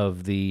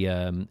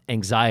the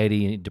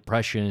anxiety and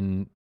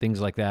depression things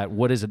like that.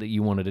 What is it that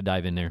you wanted to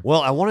dive in there?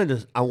 Well, I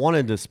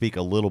wanted to speak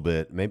a little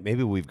bit.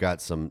 Maybe we've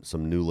got some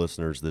new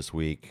listeners this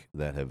week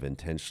that have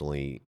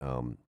intentionally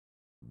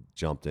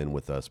jumped in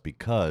with us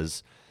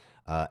because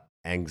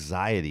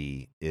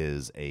anxiety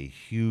is a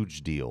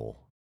huge deal.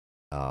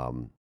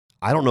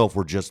 I don't know if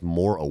we're just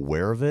more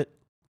aware of it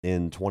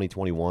in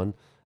 2021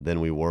 than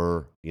we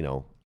were,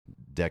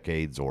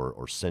 decades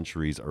or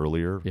centuries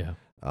earlier. Yeah.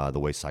 The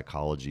way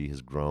psychology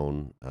has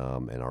grown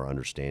and our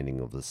understanding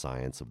of the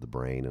science of the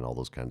brain and all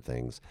those kind of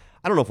things.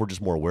 I don't know if we're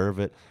just more aware of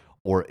it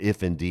or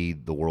if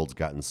indeed the world's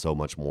gotten so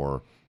much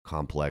more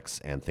complex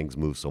and things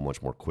move so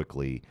much more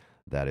quickly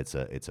that it's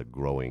a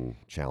growing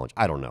challenge.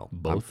 I don't know.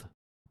 Both?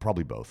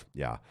 Probably both,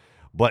 yeah.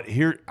 But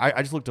here,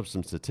 I just looked up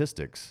some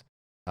statistics.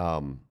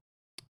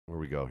 Where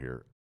we go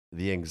here?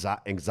 The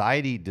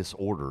anxiety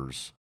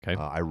disorders, Okay.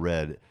 I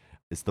read,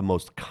 it's the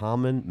most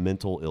common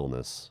mental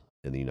illness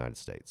in the United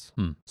States.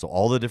 Hmm. So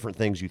all the different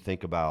things you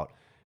think about,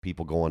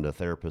 people going to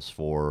therapists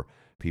for,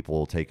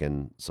 people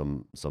taking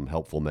some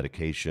helpful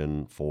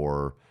medication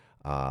for,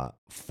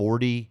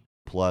 40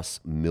 plus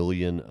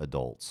million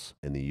adults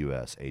in the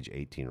U.S. age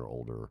 18 or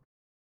older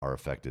are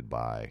affected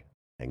by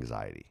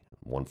anxiety,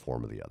 one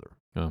form or the other.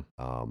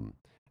 Oh.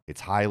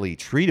 It's highly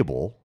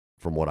treatable,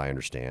 from what I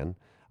understand.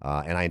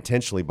 And I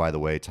intentionally, by the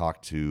way,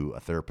 talked to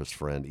a therapist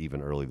friend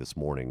even early this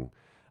morning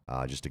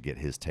just to get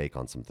his take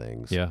on some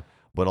things. Yeah.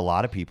 But a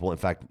lot of people, in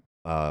fact,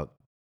 the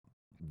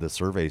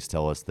surveys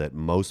tell us that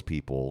most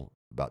people,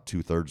 about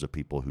 2/3 of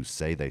people who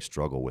say they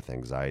struggle with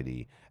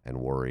anxiety and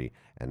worry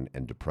and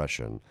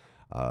depression,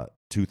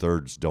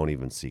 2/3 don't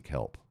even seek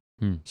help.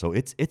 Hmm. So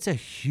it's a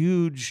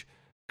huge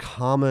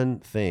common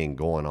thing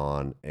going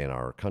on in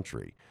our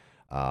country.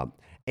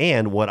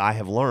 And what I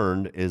have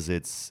learned is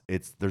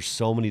there's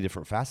so many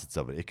different facets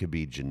of it. It could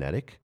be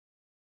genetic,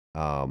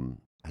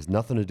 has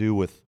nothing to do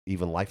with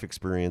even life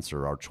experience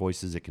or our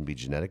choices. It can be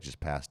genetic, just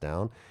passed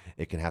down.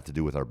 It can have to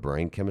do with our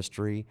brain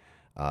chemistry.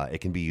 It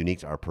can be unique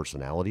to our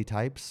personality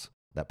types.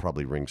 That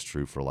probably rings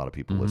true for a lot of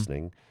people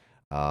listening.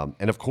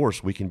 And of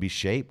course, we can be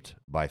shaped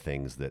by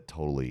things that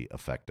totally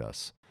affect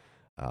us.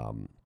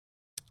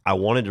 I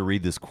wanted to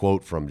read this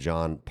quote from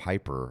John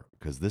Piper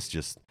because this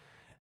just,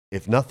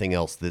 if nothing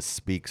else, this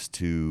speaks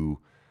to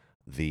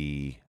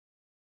the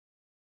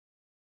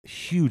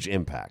huge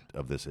impact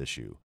of this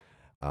issue.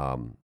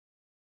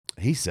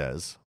 He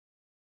says,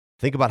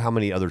 think about how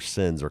many other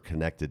sins are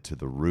connected to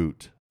the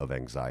root of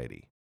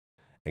anxiety.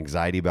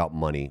 Anxiety about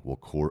money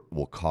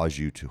will cause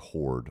you to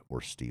hoard or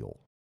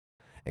steal.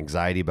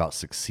 Anxiety about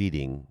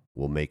succeeding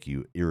will make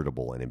you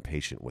irritable and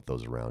impatient with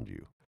those around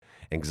you.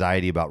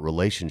 Anxiety about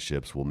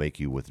relationships will make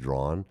you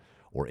withdrawn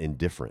or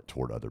indifferent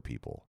toward other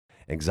people.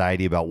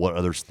 Anxiety about what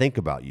others think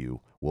about you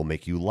will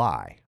make you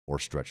lie or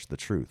stretch the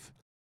truth.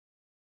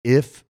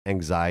 If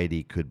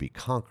anxiety could be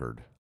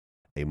conquered,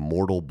 a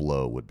mortal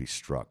blow would be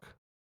struck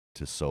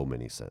to so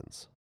many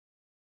sins.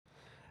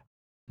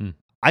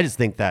 I just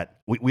think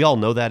that we all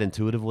know that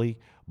intuitively,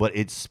 but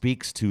it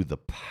speaks to the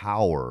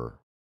power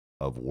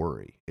of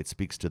worry. It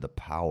speaks to the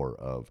power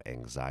of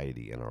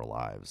anxiety in our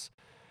lives.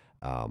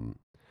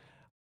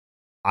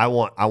 I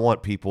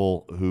want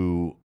people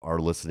who are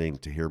listening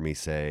to hear me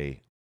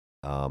say,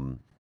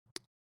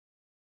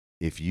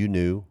 if you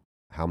knew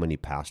how many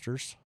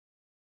pastors,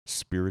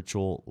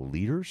 spiritual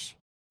leaders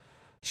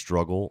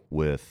struggle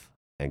with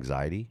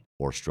anxiety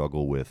or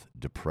struggle with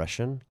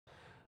depression,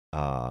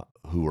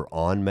 who are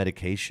on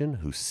medication,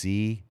 who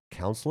see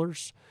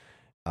counselors,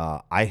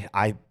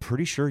 I'm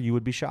pretty sure you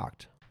would be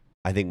shocked.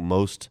 I think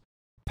most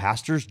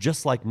pastors,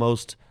 just like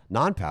most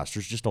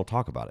non-pastors, just don't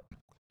talk about it.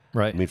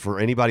 Right. I mean, for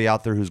anybody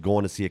out there who's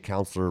going to see a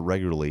counselor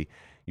regularly,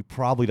 you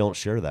probably don't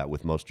share that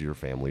with most of your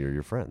family or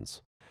your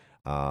friends.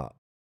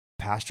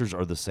 Pastors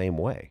are the same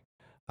way.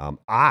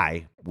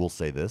 I will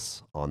say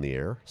this on the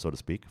air, so to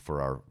speak,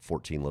 for our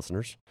 14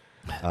 listeners.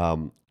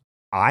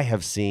 I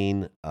have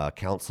seen a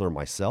counselor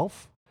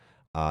myself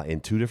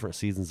in 2 different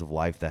seasons of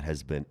life that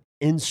has been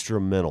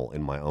instrumental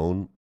in my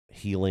own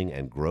healing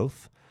and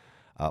growth.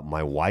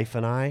 My wife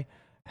and I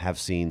have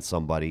seen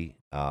somebody,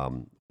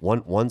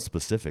 one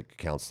specific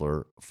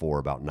counselor for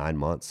about 9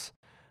 months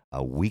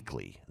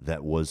weekly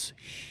that was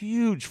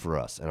huge for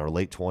us in our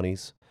late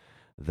 20s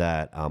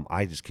that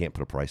I just can't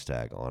put a price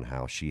tag on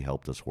how she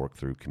helped us work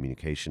through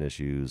communication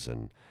issues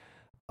and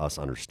us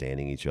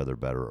understanding each other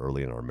better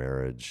early in our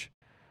marriage.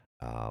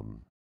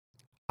 I'm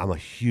a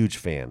huge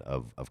fan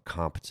of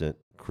competent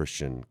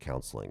Christian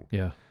counseling.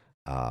 Yeah.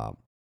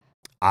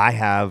 I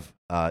have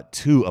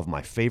 2 of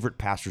my favorite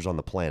pastors on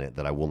the planet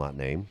that I will not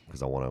name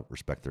because I want to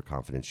respect their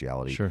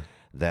confidentiality. Sure.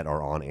 That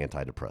are on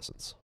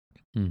antidepressants.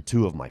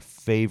 2 of my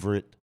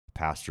favorite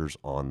pastors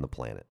on the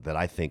planet that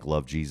I think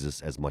love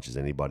Jesus as much as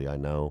anybody I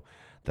know,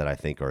 that I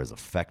think are as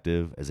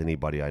effective as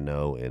anybody I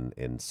know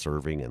in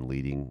serving and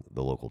leading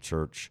the local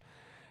church.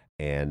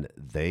 And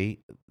they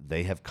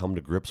have come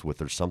to grips with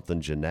there's something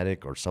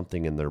genetic or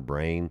something in their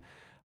brain.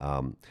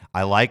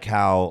 I like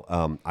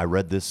how I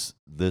read this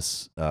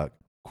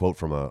quote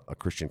from a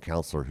Christian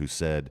counselor who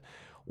said,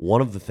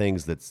 one of the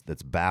things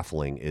that's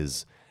baffling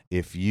is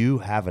if you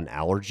have an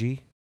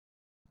allergy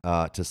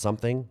to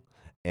something,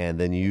 and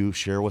then you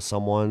share with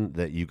someone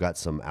that you got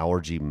some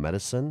allergy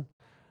medicine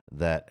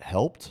that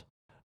helped,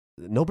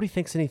 nobody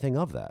thinks anything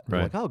of that. They're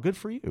Right. like, oh, good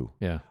for you.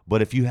 Yeah.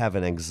 But if you have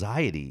an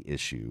anxiety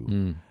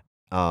issue,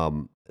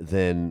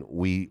 then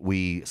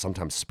we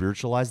sometimes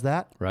spiritualize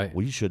that. Right.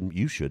 Well, you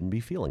shouldn't be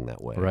feeling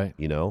that way. Right.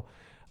 You know,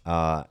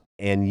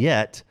 and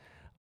yet,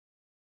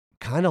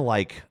 kind of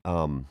like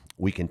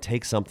we can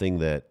take something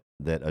that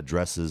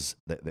addresses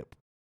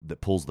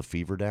that pulls the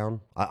fever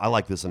down. I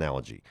like this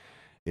analogy.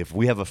 If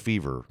we have a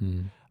fever,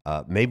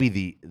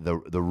 maybe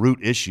the root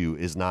issue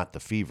is not the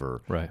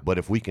fever, Right. but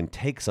if we can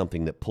take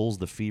something that pulls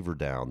the fever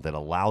down, that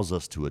allows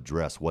us to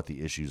address what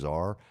the issues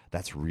are,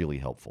 that's really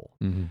helpful.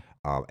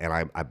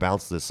 And I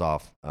bounced this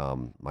off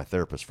my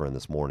therapist friend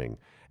this morning,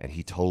 and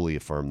he totally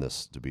affirmed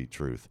this to be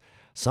truth.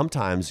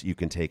 Sometimes you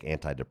can take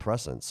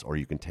antidepressants, or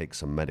you can take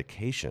some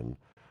medication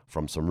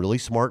from some really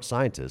smart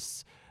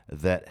scientists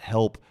that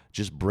help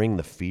just bring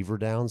the fever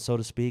down, so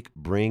to speak,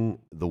 bring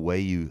the way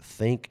you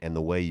think and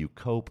the way you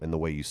cope and the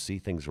way you see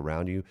things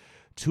around you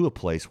to a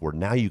place where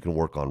now you can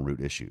work on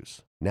root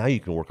issues. Now you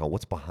can work on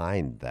what's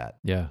behind that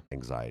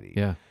anxiety.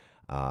 Yeah.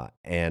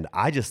 And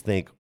I just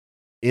think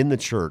in the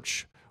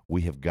church,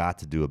 we have got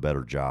to do a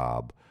better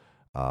job,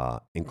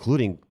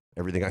 including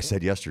everything I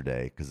said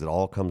yesterday, because it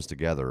all comes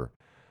together.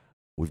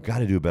 We've got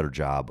to do a better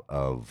job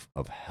of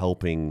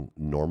helping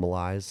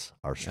normalize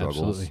our struggles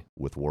Absolutely.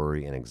 with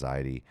worry and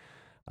anxiety.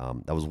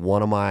 That was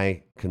one of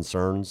my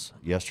concerns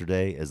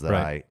yesterday, is that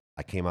Right.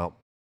 I came out,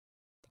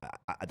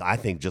 I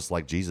think, just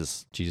like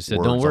Jesus. Jesus said,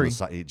 words "Don't on the worry."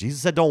 side.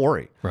 Jesus said, don't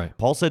worry. Right.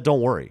 Paul said,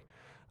 don't worry.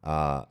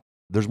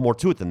 There's more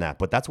to it than that,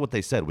 but that's what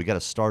they said. We got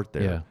to start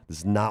there. Yeah. This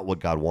is not what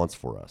God wants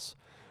for us.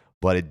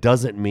 But it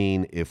doesn't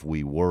mean if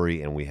we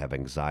worry and we have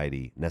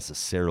anxiety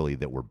necessarily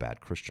that we're bad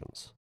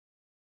Christians.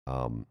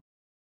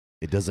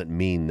 It doesn't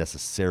mean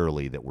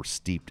necessarily that we're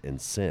steeped in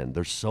sin.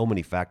 There's so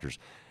many factors.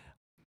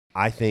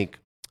 I think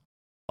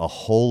a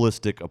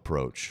holistic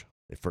approach,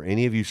 for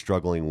any of you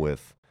struggling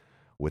with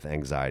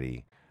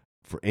anxiety,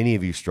 for any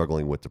of you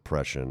struggling with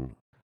depression,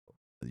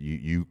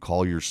 you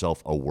call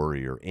yourself a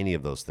worrier, any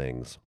of those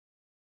things,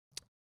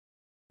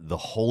 the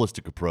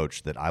holistic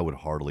approach that I would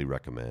heartily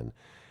recommend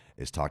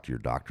is talk to your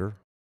doctor,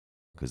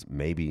 because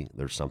maybe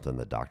there's something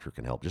the doctor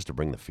can help just to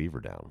bring the fever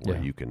down, where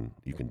Yeah. you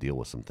can deal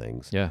with some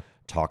things. Yeah.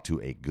 Talk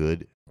to a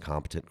good,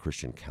 competent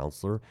Christian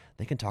counselor.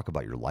 They can talk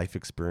about your life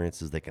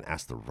experiences. They can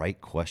ask the right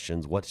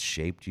questions. What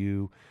shaped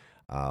you?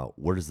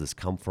 Where does this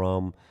come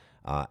from?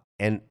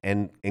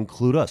 And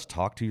include us.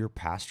 Talk to your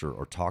pastor,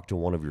 or talk to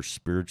one of your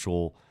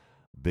spiritual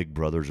big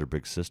brothers or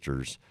big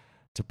sisters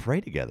to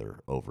pray together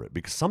over it,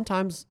 because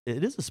sometimes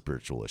it is a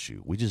spiritual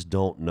issue. We just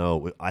don't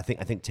know. I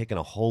think taking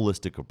a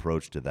holistic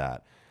approach to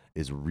that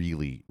is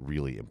really,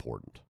 really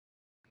important.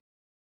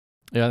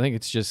 Yeah, I think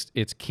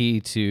it's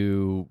key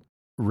to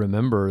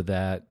remember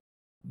that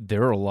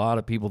there are a lot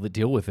of people that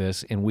deal with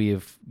this, and we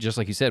have, just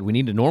like you said, we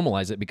need to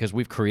normalize it, because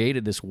we've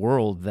created this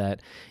world that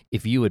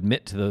if you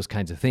admit to those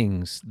kinds of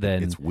things,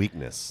 then It's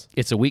weakness.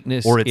 it's a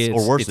weakness, Or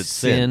worse, it's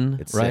sin.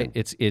 It's right?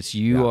 sin. It's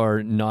you Yeah.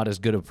 are not as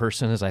good a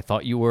person as I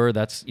thought you were.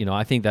 That's,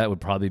 I think that would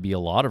probably be a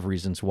lot of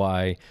reasons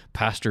why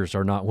pastors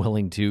are not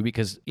willing to,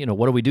 because,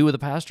 what do we do with a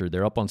pastor?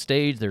 They're up on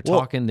stage, they're Well-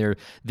 talking,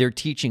 they're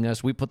teaching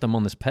us. We put them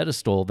on this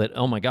pedestal that,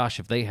 oh my gosh,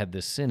 if they had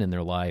this sin in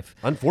their life.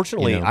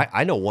 Unfortunately, You know.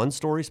 I know one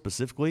story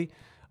specifically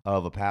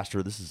of a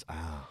pastor. This is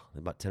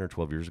about 10 or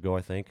 12 years ago,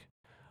 I think,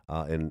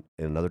 in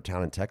another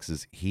town in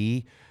Texas.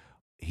 He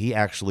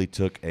actually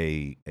took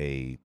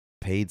a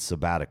paid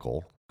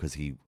sabbatical, because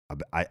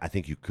I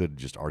think you could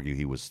just argue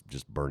he was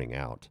just burning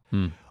out.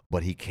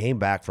 But he came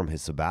back from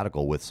his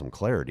sabbatical with some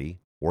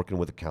clarity, working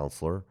with a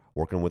counselor,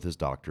 working with his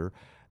doctor,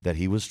 that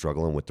he was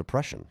struggling with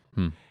depression.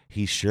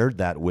 He shared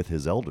that with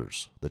his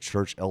elders, the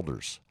church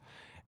elders.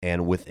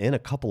 And within a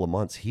couple of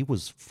months, he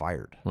was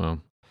fired.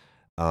 Well,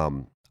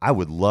 I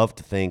would love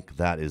to think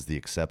that is the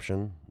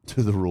exception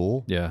to the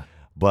rule, yeah.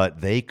 but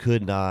they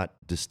could not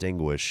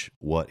distinguish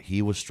what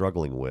he was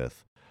struggling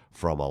with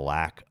from a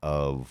lack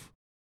of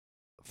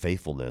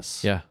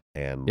faithfulness Yeah.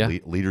 and Yeah.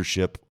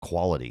 leadership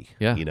quality.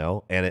 Yeah.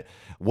 And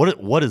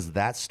what does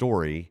that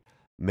story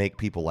make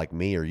people like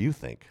me or you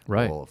think?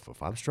 Right. Well,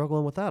 if I'm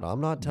struggling with that, I'm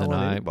not Then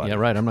telling anybody. yeah,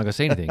 right. I'm not going to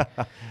say anything.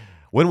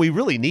 When we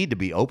really need to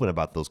be open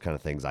about those kind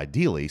of things,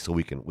 ideally, so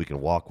we can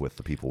walk with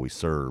the people we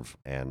serve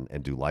and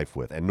do life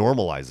with and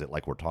normalize it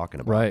like we're talking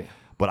about. Right.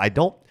 But I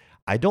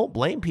don't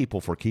blame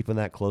people for keeping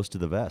that close to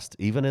the vest,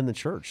 even in the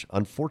church,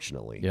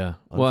 unfortunately. Yeah.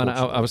 Well, and I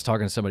Unfortunately. was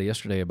talking to somebody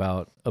yesterday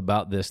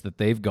about this, that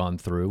they've gone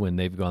through, and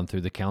they've gone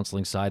through the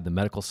counseling side, the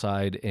medical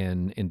side,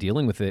 and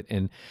dealing with it,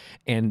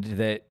 and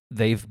that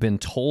they've been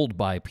told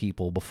by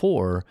people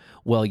before,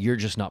 well, you're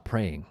just not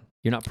praying.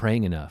 You're not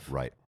praying enough.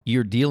 Right.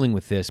 You're dealing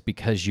with this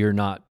because you're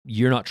not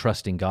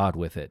trusting God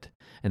with it,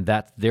 and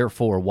that's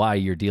therefore why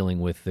you're dealing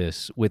with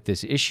this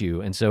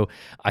issue. And so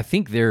I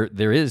think there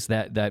is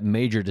that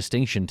major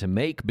distinction to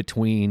make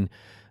between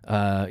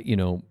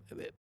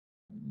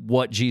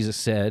what Jesus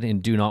said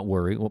and do not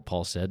worry, what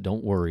Paul said,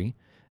 don't worry,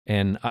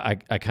 and I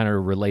kind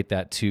of relate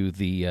that to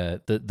the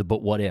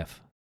but what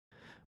if.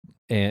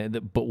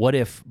 but what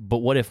if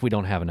we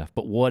don't have enough?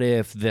 But what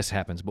if this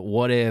happens? But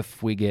what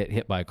if we get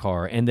hit by a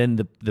car? And then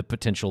the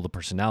potential, the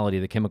personality,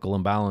 the chemical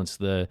imbalance,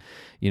 the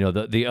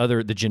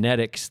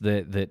genetics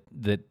that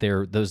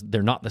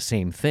they're not the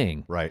same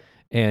thing. Right.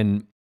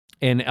 And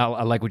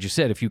I like what you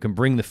said. If you can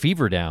bring the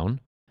fever down,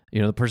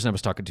 the person I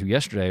was talking to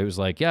yesterday was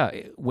like, yeah,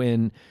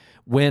 when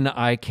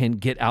I can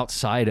get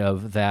outside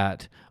of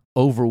that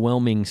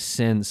overwhelming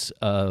sense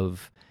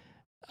of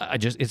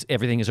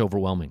everything is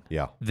overwhelming.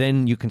 Yeah.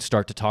 Then you can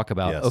start to talk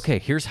about, Yes. okay,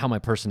 here's how my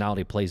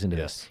personality plays into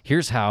Yes. this.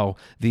 Here's how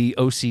the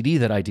OCD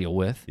that I deal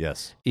with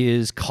Yes.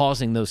 is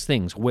causing those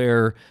things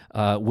where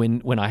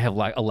when I have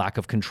a lack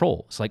of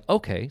control. It's like,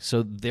 okay,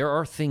 so there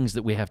are things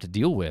that we have to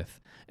deal with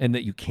and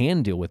that you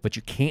can deal with, but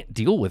you can't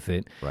deal with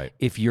it Right.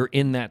 if you're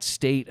in that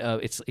state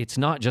of, it's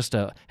not just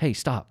a, hey,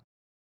 stop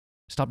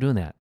doing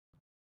that.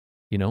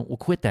 We'll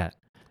quit that.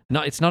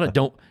 No, it's not a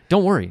don't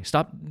worry.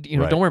 Stop,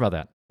 Right. don't worry about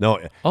that. No,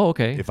 Oh,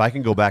 okay. if I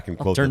can go back and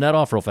quote Turn that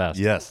off real fast.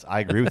 Yes, I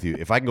agree with you.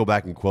 If I can go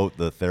back and quote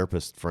the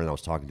therapist friend I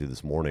was talking to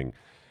this morning,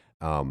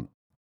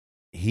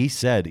 he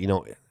said,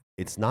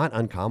 it's not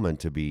uncommon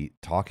to be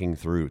talking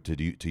through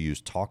to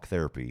use talk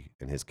therapy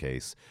in his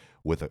case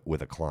with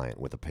a client,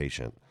 with a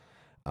patient.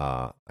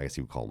 I guess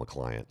you would call him a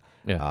client.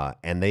 Yeah.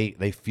 And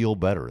they feel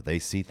better. They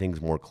see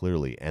things more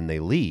clearly, and they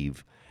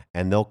leave,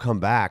 and they'll come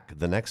back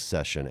the next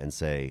session and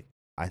say,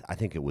 I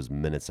think it was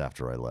minutes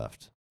after I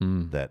left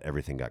that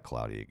everything got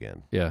cloudy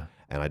again. Yeah.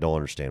 And I don't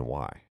understand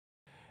why.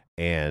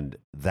 And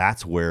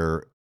that's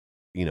where,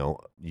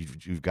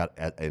 you've got,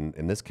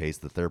 in this case,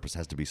 the therapist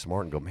has to be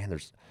smart and go, man,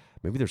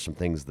 maybe there's some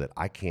things that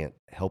I can't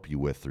help you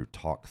with through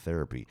talk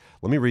therapy.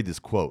 Let me read this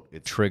quote.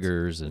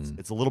 Triggers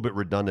it's a little bit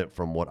redundant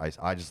from what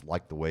I just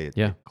like the way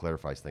it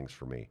clarifies things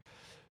for me.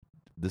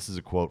 This is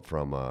a quote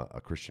from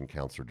a Christian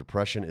counselor.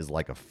 Depression is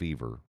like a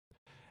fever.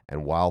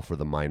 And while for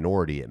the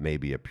minority it may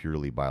be a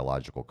purely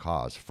biological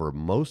cause, for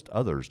most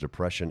others,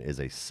 depression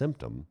is a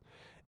symptom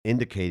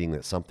indicating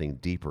that something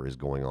deeper is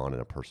going on in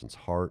a person's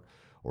heart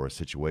or a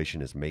situation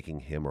is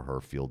making him or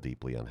her feel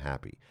deeply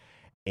unhappy.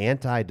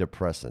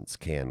 Antidepressants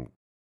can,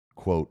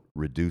 quote,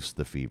 reduce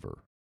the fever,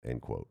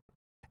 end quote,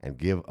 and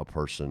give a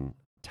person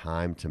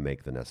time to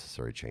make the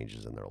necessary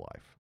changes in their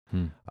life.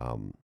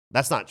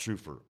 That's not true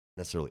for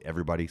necessarily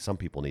everybody. Some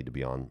people need to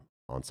be on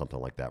something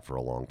like that for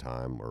a long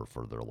time or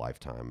for their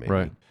lifetime, maybe.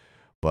 Right.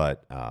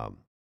 But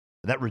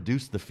that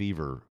reduced the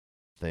fever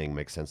thing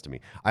makes sense to me.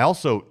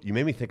 You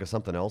made me think of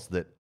something else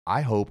that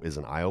I hope is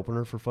an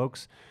eye-opener for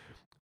folks.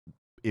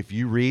 If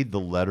you read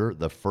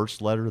the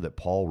first letter that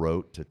Paul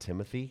wrote to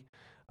Timothy,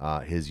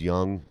 his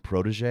young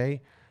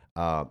protege,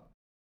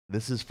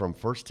 this is from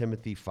 1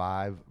 Timothy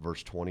 5,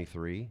 verse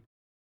 23.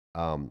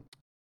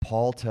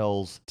 Paul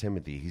tells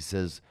Timothy, he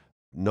says,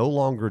 no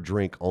longer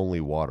drink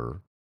only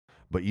water,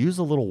 but use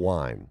a little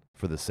wine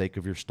for the sake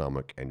of your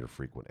stomach and your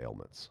frequent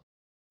ailments.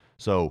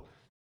 So,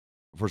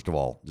 first of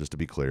all, just to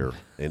be clear,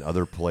 in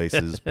other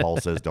places, Paul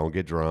says don't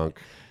get drunk.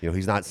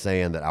 He's not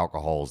saying that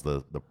alcohol is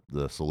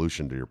the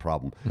solution to your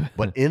problem.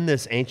 But in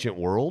this ancient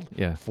world,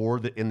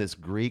 in this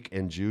Greek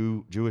and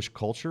Jewish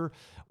culture,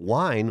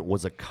 wine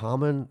was a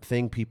common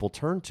thing people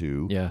turned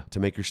to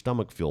make your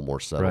stomach feel more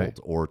settled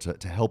or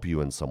to help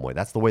you in some way.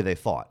 That's the way they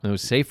thought. It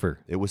was safer.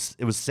 It was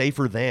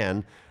safer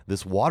than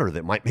this water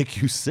that might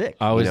make you sick.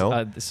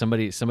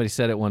 Somebody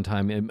said it one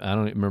time. I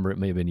don't remember. It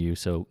may have been you.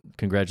 So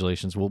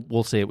congratulations.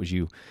 We'll say it was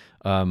you.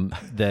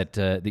 That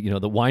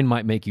the wine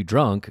might make you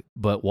drunk,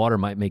 but water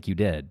might make you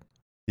dead.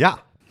 Yeah.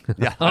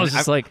 I was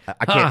just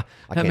that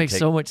makes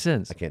so much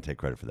sense. I can't take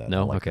credit for that.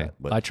 No, okay.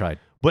 I tried.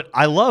 But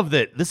I love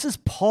that this is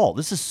Paul.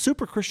 This is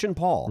super Christian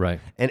Paul. Right.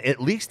 And at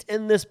least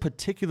in this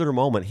particular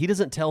moment, he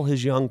doesn't tell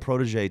his young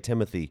protege,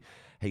 Timothy,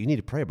 hey, you need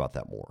to pray about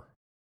that more.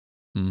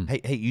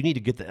 Hey, you need to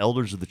get the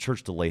elders of the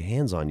church to lay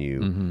hands on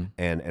you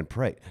and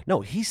pray.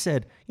 No, he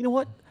said, you know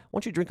what? Why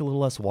don't you drink a little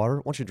less water?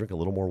 Why don't you drink a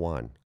little more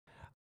wine?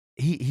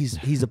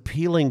 He's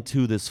appealing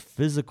to this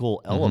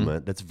physical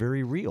element that's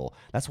very real.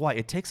 That's why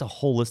it takes a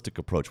holistic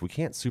approach. We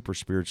can't super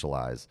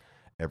spiritualize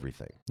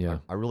everything. Yeah.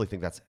 I really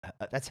think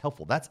that's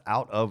helpful. That's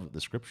out of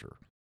the scripture.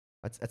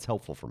 That's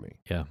helpful for me.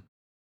 Yeah.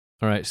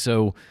 All right.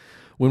 So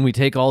when we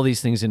take all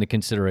these things into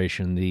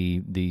consideration,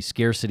 the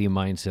scarcity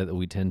mindset that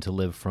we tend to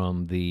live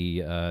from,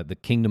 the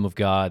kingdom of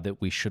God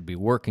that we should be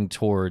working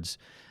towards,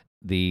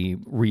 the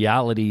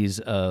realities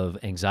of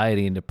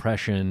anxiety and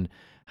depression,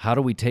 how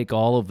do we take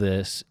all of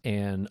this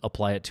and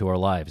apply it to our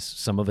lives?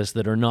 Some of us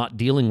that are not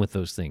dealing with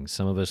those things,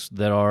 some of us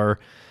that are,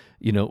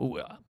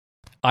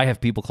 I have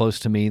people close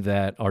to me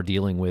that are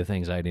dealing with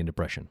anxiety and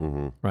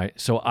depression, right?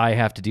 So I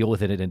have to deal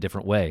with it in a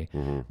different way.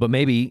 But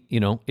maybe,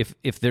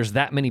 if there's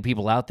that many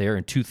people out there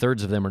and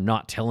 2/3 of them are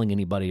not telling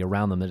anybody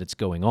around them that it's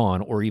going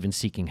on or even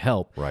seeking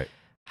help, right?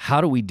 How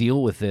do we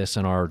deal with this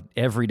in our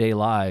everyday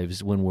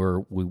lives when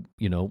we're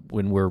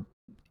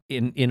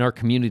in our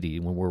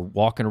community, when we're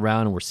walking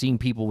around and we're seeing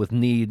people with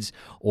needs,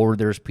 or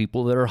there's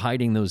people that are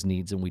hiding those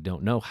needs and we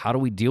don't know? How do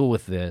we deal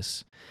with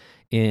this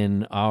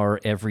in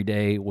our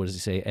everyday,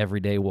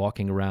 everyday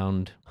walking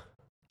around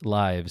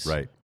lives?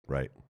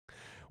 Right.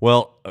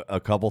 Well,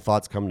 a couple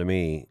thoughts come to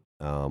me.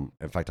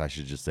 In fact, I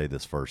should just say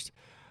this first.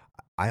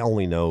 I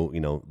only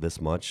know,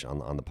 this much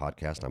on the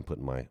podcast. I'm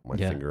putting my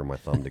Yeah. finger and my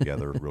thumb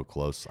together real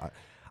close.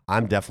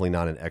 I'm definitely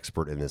not an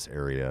expert in this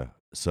area.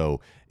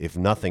 So if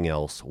nothing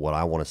else, what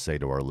I want to say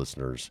to our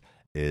listeners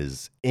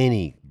is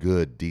any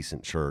good,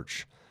 decent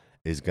church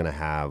is going to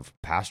have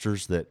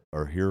pastors that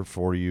are here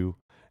for you,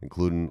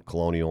 including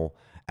Colonial,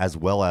 as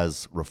well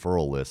as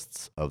referral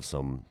lists of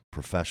some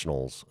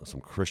professionals, some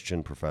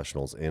Christian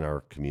professionals in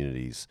our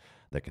communities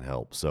that can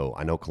help. So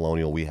I know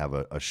Colonial, we have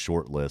a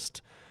short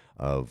list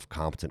of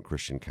competent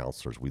Christian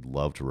counselors we'd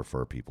love to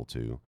refer people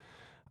to.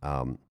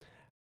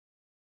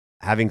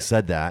 Having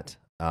said that,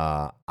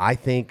 I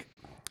think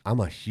I'm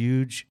a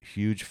huge,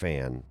 huge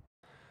fan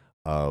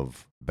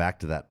of back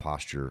to that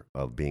posture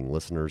of being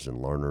listeners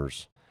and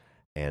learners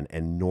and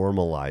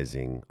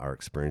normalizing our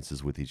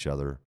experiences with each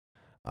other.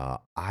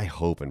 I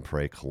hope and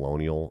pray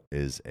Colonial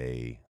is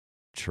a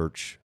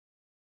church,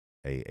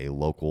 a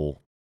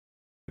local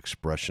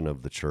expression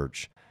of the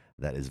church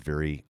that is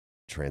very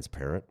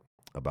transparent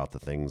about the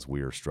things we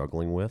are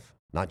struggling with,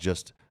 not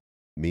just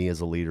me as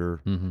a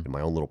leader Mm-hmm. in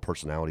my own little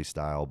personality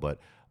style, but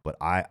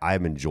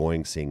I'm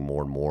enjoying seeing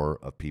more and more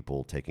of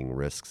people taking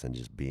risks and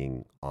just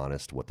being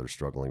honest what they're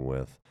struggling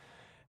with.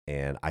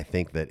 And I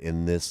think that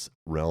in this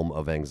realm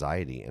of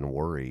anxiety and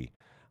worry,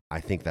 I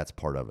think that's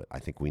part of it. I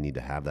think we need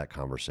to have that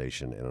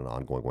conversation in an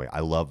ongoing way. I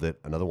love that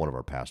another one of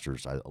our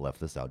pastors, I left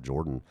this out,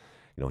 Jordan,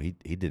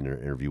 he did an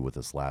interview with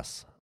us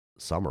last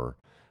summer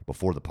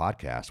before the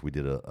podcast. We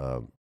did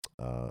a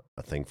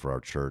thing for our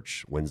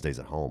church, Wednesdays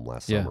at Home,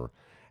 last Yeah. summer.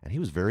 And he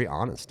was very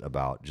honest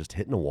about just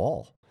hitting a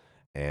wall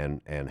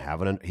and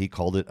having he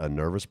called it a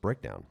nervous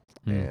breakdown.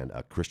 And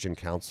a Christian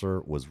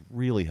counselor was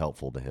really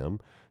helpful to him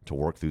to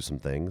work through some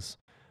things.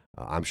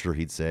 I'm sure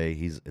he'd say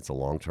it's a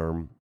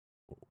long-term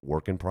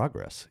work in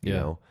progress, you Yeah.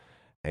 know,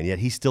 and yet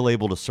he's still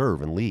able to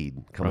serve and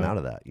lead coming Right. out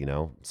of that,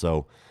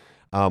 So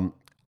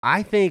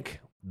I think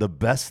the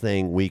best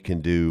thing we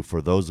can do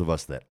for those of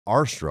us that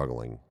are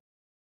struggling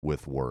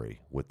with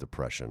worry, with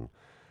depression,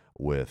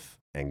 with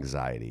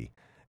anxiety,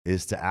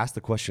 is to ask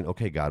the question,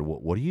 okay, God,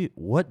 what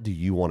do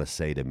you want to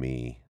say to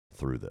me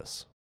through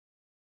this?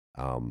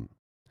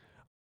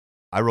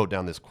 I wrote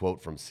down this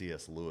quote from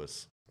C.S.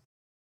 Lewis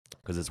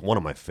because it's one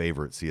of my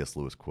favorite C.S.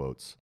 Lewis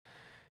quotes.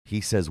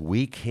 He says,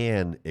 we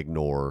can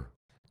ignore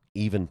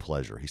even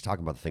pleasure. He's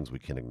talking about the things we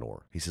can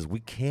ignore. He says, we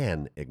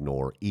can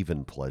ignore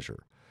even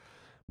pleasure,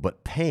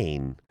 but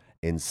pain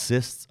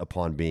insists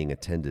upon being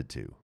attended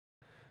to.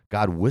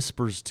 God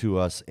whispers to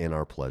us in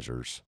our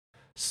pleasures,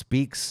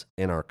 speaks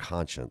in our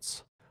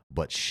conscience,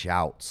 but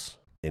shouts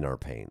in our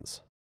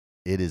pains.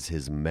 It is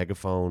his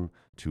megaphone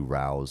to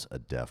rouse a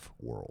deaf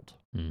world.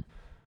 Mm.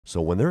 So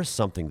when there is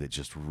something that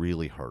just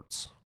really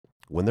hurts,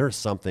 when there is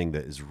something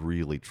that is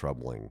really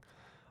troubling,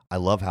 I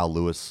love how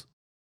Lewis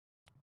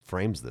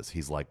frames this.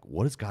 He's like,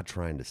 what is God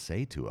trying to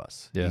say to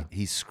us? Yeah.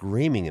 He's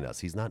screaming at us.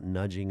 He's not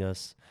nudging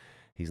us.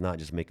 He's not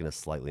just making us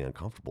slightly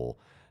uncomfortable.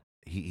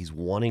 He's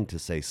wanting to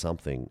say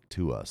something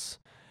to us.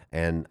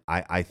 And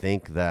I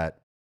think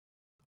that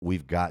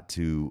we've got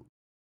to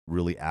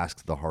really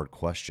ask the hard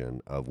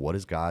question of what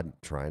is God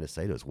trying to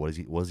say to us? What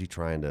is he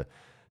trying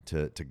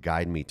to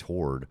guide me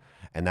toward?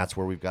 And that's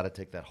where we've got to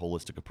take that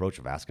holistic approach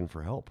of asking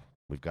for help.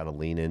 We've got to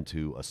lean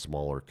into a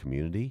smaller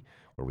community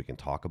where we can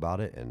talk about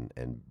it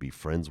and be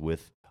friends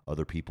with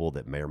other people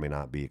that may or may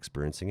not be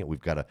experiencing it. We've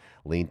got to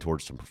lean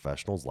towards some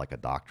professionals like a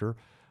doctor,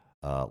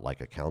 like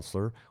a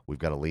counselor. We've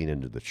got to lean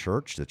into the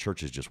church. The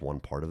church is just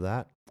one part of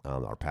that,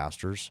 our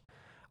pastors.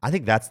 I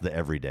think that's the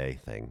everyday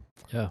thing.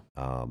 Yeah.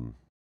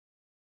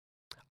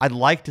 I'd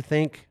like to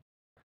think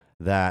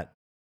that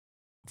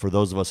for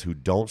those of us who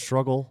don't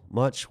struggle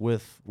much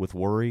with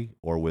worry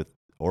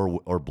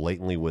or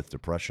blatantly with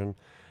depression,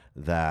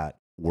 that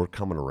we're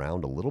coming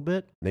around a little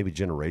bit, maybe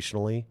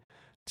generationally,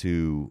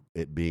 to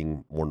it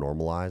being more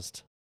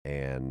normalized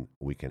and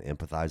we can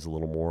empathize a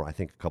little more. I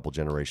think a couple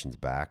generations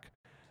back,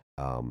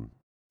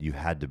 you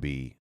had to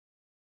be,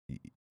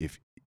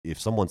 if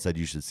someone said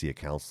you should see a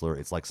counselor,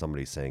 it's like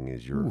somebody saying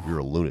you're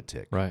a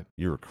lunatic. Right.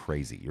 You're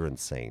crazy. You're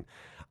insane.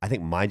 I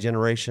think my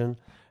generation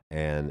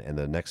and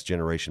the next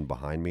generation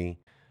behind me,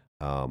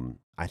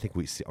 I think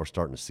we are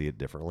starting to see it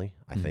differently.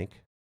 I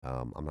think.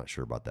 I'm not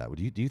sure about that.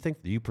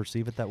 Do you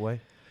perceive it that way?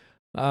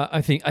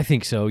 I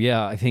think so.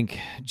 Yeah. I think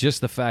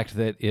just the fact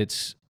that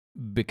it's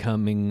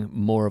becoming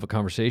more of a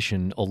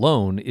conversation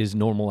alone is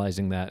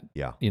normalizing that.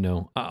 Yeah.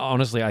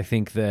 Honestly, I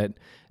think that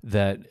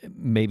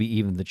maybe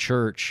even the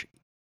church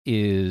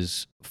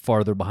is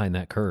farther behind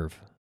that curve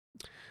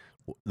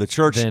The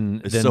church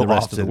than is the so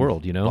rest of the often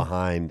world,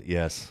 behind.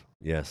 Yes.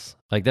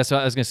 Like that's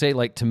what I was going to say.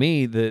 Like to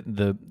me,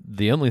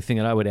 the only thing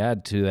that I would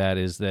add to that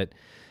is that,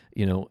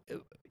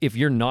 if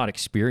you're not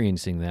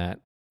experiencing that,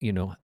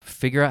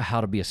 figure out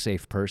how to be a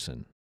safe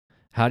person.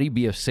 How do you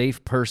be a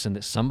safe person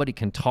that somebody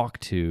can talk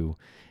to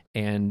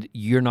and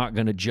you're not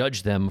going to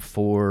judge them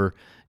for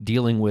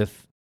dealing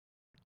with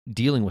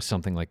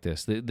something like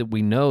this, that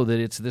we know that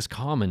it's this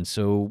common.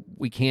 So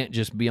we can't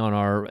just be on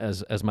our,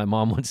 as my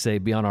mom would say,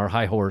 be on our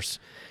high horse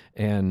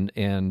and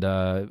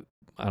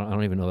I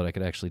don't even know that I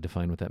could actually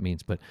define what that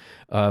means, but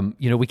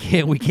we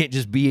can't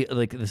just be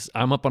like this.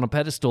 I'm up on a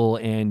pedestal,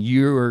 and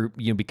you're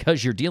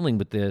because you're dealing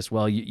with this.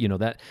 Well,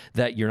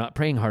 that you're not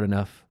praying hard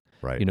enough.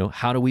 Right.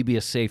 How do we be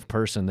a safe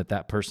person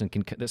that person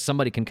that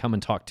somebody can come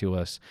and talk to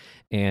us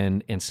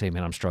and say,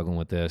 man, I'm struggling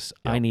with this.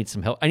 Yeah. I need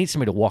some help. I need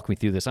somebody to walk me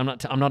through this. I'm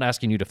not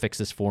asking you to fix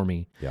this for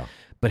me. Yeah.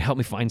 But help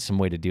me find some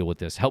way to deal with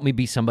this. Help me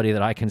be somebody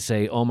that I can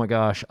say, oh my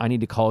gosh, I need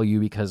to call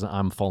you because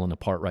I'm falling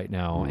apart right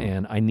now,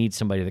 and I need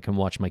somebody that can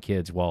watch my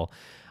kids while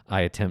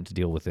I attempt to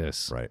deal with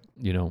this. Right.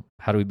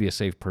 How do we be a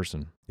safe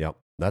person? Yep.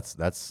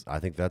 I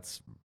think that's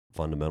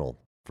fundamental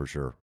for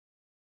sure.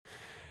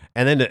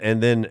 And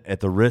then at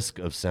the risk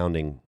of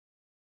sounding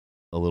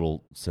a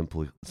little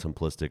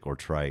simplistic or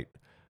trite,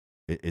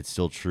 it's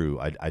still true.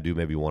 I do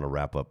maybe want to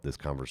wrap up this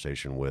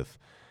conversation with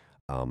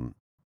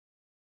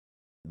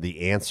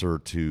the answer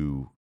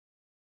to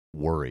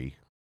worry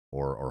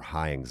or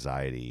high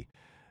anxiety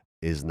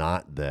is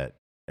not that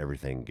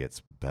everything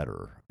gets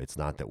better. It's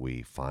not that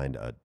we find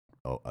a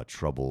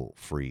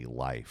trouble-free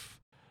life.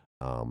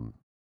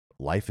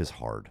 Life is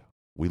hard.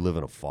 We live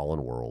in a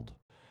fallen world,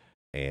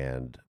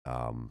 and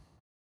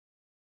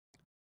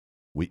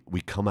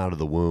we come out of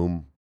the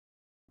womb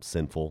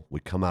sinful.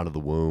 We come out of the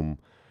womb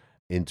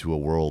into a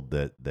world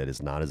that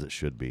is not as it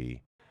should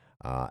be,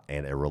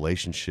 and a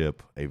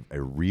relationship,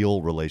 a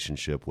real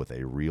relationship with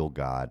a real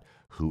God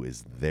who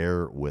is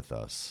there with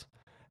us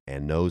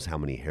and knows how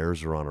many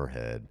hairs are on our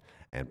head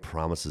and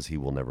promises he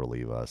will never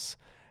leave us,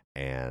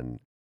 and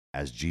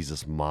as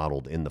Jesus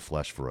modeled in the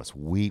flesh for us,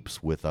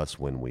 weeps with us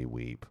when we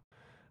weep,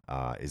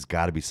 is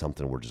got to be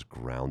something we're just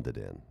grounded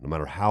in, no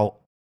matter how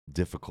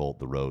difficult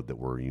the road that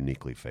we're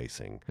uniquely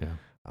facing.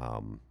 Yeah.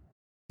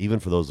 Even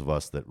for those of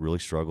us that really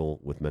struggle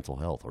with mental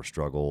health or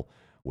struggle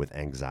with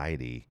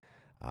anxiety,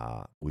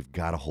 we've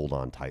got to hold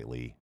on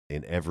tightly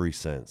in every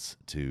sense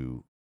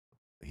to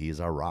he is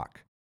our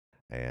rock.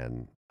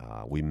 And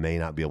we may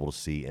not be able to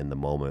see in the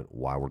moment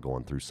why we're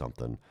going through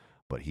something,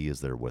 but he is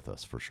there with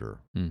us for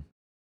sure.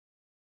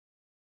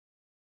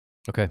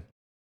 Okay.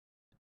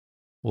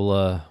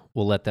 We'll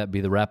let that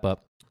be the wrap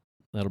up.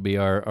 That'll be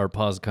our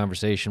pause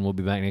conversation. We'll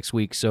be back next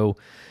week. So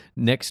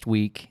next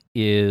week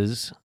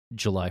is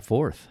July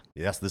 4th.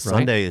 Yes, this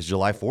Sunday is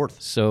July 4th.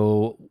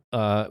 So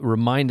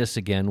remind us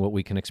again what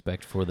we can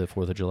expect for the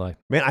 4th of July.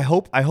 Man, I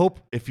hope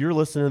if you're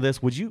listening to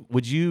this, would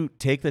you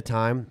take the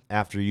time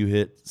after you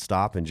hit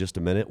stop in just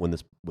a minute when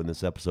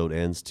this episode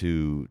ends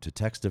to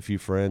text a few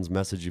friends,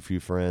 message a few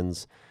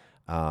friends.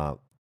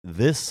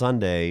 This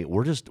Sunday,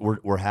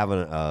 we're having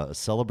a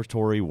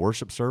celebratory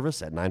worship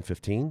service at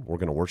 9:15. We're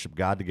going to worship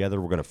God together.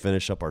 We're going to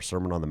finish up our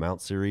Sermon on the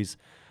Mount series,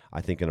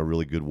 I think, in a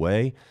really good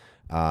way.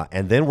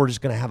 And then we're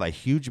just going to have a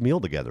huge meal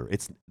together.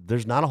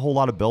 There's not a whole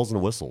lot of bells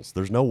and whistles.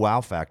 There's no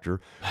wow factor.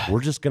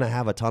 We're just going to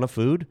have a ton of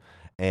food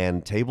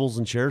and tables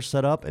and chairs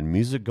set up and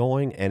music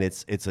going. And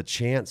it's a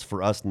chance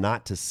for us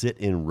not to sit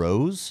in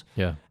rows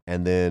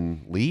and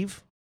then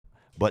leave,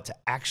 but to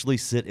actually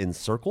sit in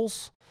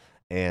circles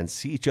and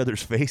see each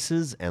other's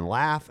faces and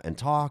laugh and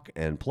talk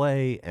and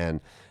play.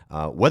 And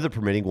weather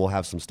permitting, we'll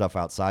have some stuff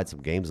outside,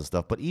 some games and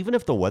stuff. But even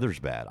if the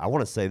weather's bad, I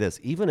want to say this,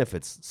 even if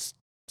it's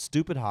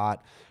stupid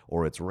hot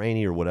or it's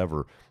rainy or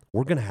whatever,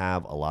 we're going to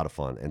have a lot of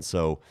fun. And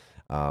so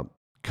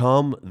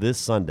come this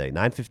Sunday,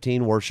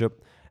 9:15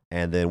 worship,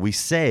 and then we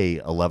say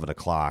 11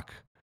 o'clock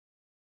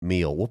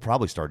meal. We'll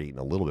probably start eating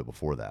a little bit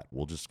before that.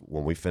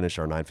 When we finish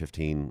our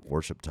 9:15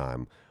 worship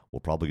time, we're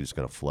probably just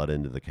going to flood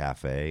into the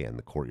cafe and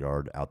the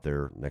courtyard out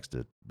there next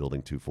to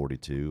Building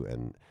 242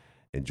 and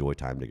enjoy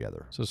time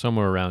together. So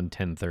somewhere around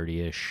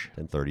 10:30-ish.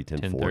 10:30,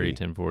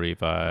 10:30,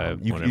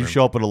 10:45, you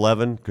show up at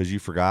 11 because you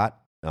forgot.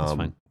 That's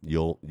fine.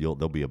 There'll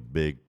be a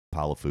big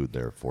pile of food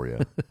there for you.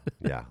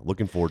 Yeah,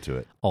 looking forward to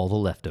it. All the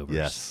leftovers.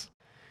 Yes.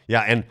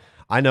 Yeah, and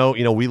I know,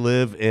 we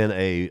live in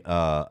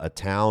a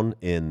town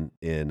in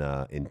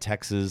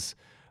Texas,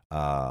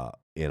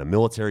 in a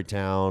military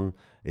town.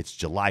 It's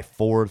July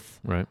 4th.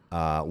 Right.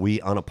 We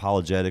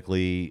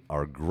unapologetically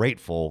are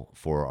grateful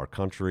for our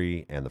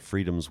country and the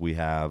freedoms we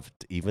have,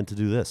 even to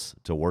do this,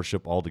 to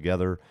worship all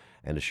together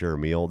and to share a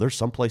meal. There's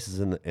some places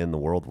in the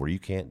world where you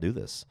can't do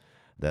this,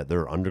 that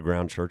there are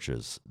underground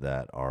churches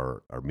that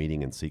are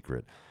meeting in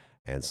secret.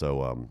 And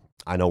so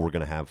I know we're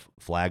going to have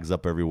flags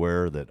up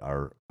everywhere that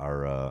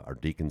our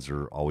deacons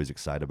are always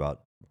excited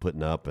about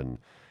putting up and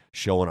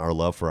showing our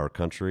love for our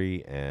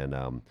country.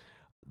 And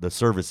the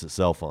service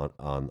itself on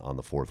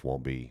the 4th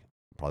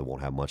probably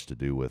won't have much to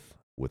do with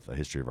the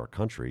history of our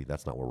country.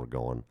 That's not where we're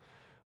going.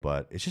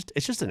 But it's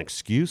just an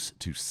excuse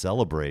to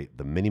celebrate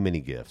the many, many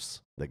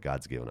gifts that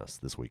God's given us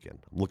this weekend.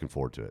 I'm looking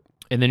forward to it.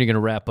 And then you're going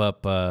to wrap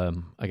up,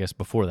 I guess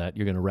before that,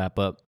 you're going to wrap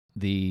up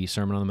the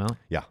Sermon on the Mount?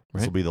 Yeah.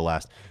 This will be the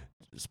last,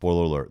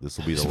 spoiler alert, this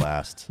will be the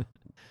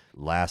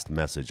last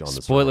message on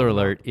the Spoiler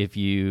alert, if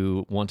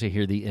you want to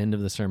hear the end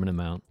of the Sermon on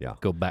the Mount,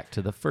 go back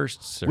to the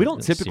first sermon. We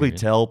don't typically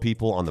tell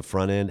people on the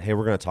front end, hey,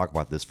 we're going to talk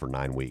about this for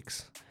 9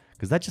 weeks.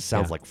 because that just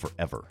sounds Yeah. like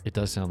forever. It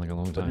does sound like a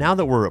long time. But now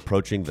that we're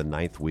approaching the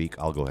 9th week,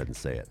 I'll go ahead and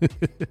say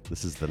it.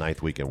 This is the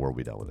 9th week, and we'll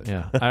be done with it.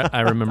 Yeah,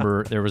 I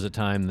remember there was a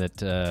time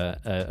that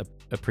a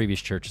previous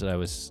church that I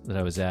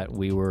was at,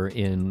 we were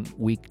in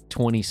week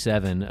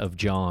 27 of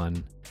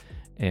John,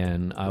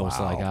 and I was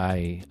Wow.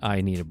 like,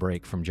 I need a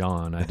break from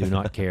John. I do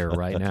not care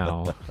right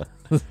now.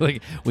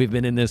 Like, we've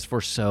been in this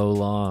for so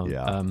long.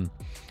 Yeah.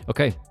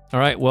 Okay. All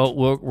right. Well,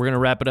 we're going to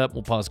wrap it up.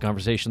 We'll pause the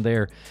conversation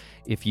there.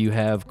 If you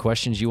have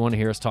questions you want to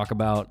hear us talk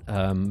about,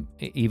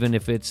 even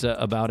if it's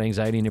about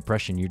anxiety and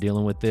depression, you're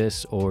dealing with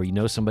this, or you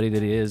know somebody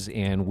that is,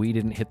 and we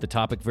didn't hit the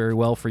topic very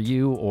well for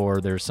you,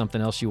 or there's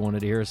something else you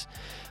wanted to hear us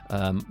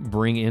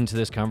bring into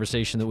this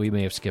conversation that we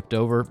may have skipped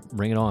over,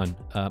 bring it on.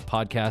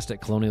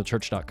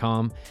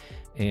 Podcast@colonialchurch.com.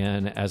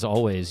 And as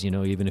always,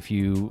 even if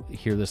you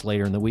hear this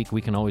later in the week,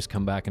 we can always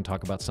come back and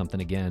talk about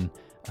something again,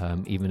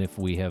 even if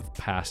we have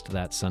passed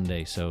that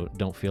Sunday. So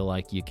don't feel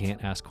like you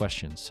can't ask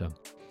questions.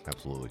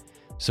 Absolutely.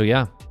 So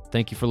yeah,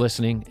 thank you for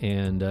listening,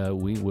 and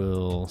we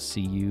will see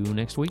you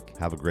next week.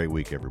 Have a great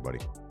week, everybody.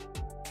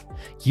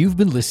 You've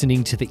been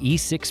listening to the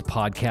E6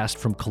 podcast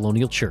from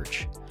Colonial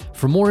Church.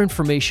 For more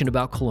information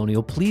about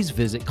Colonial, please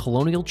visit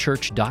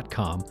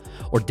colonialchurch.com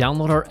or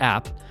download our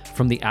app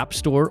from the App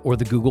Store or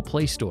the Google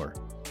Play Store.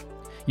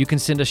 You can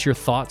send us your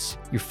thoughts,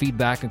 your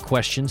feedback, and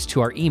questions to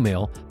our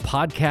email,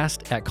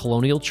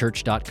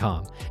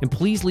 podcast@colonialchurch.com. And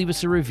please leave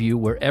us a review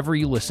wherever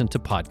you listen to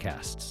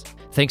podcasts.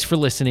 Thanks for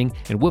listening,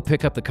 and we'll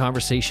pick up the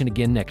conversation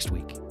again next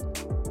week.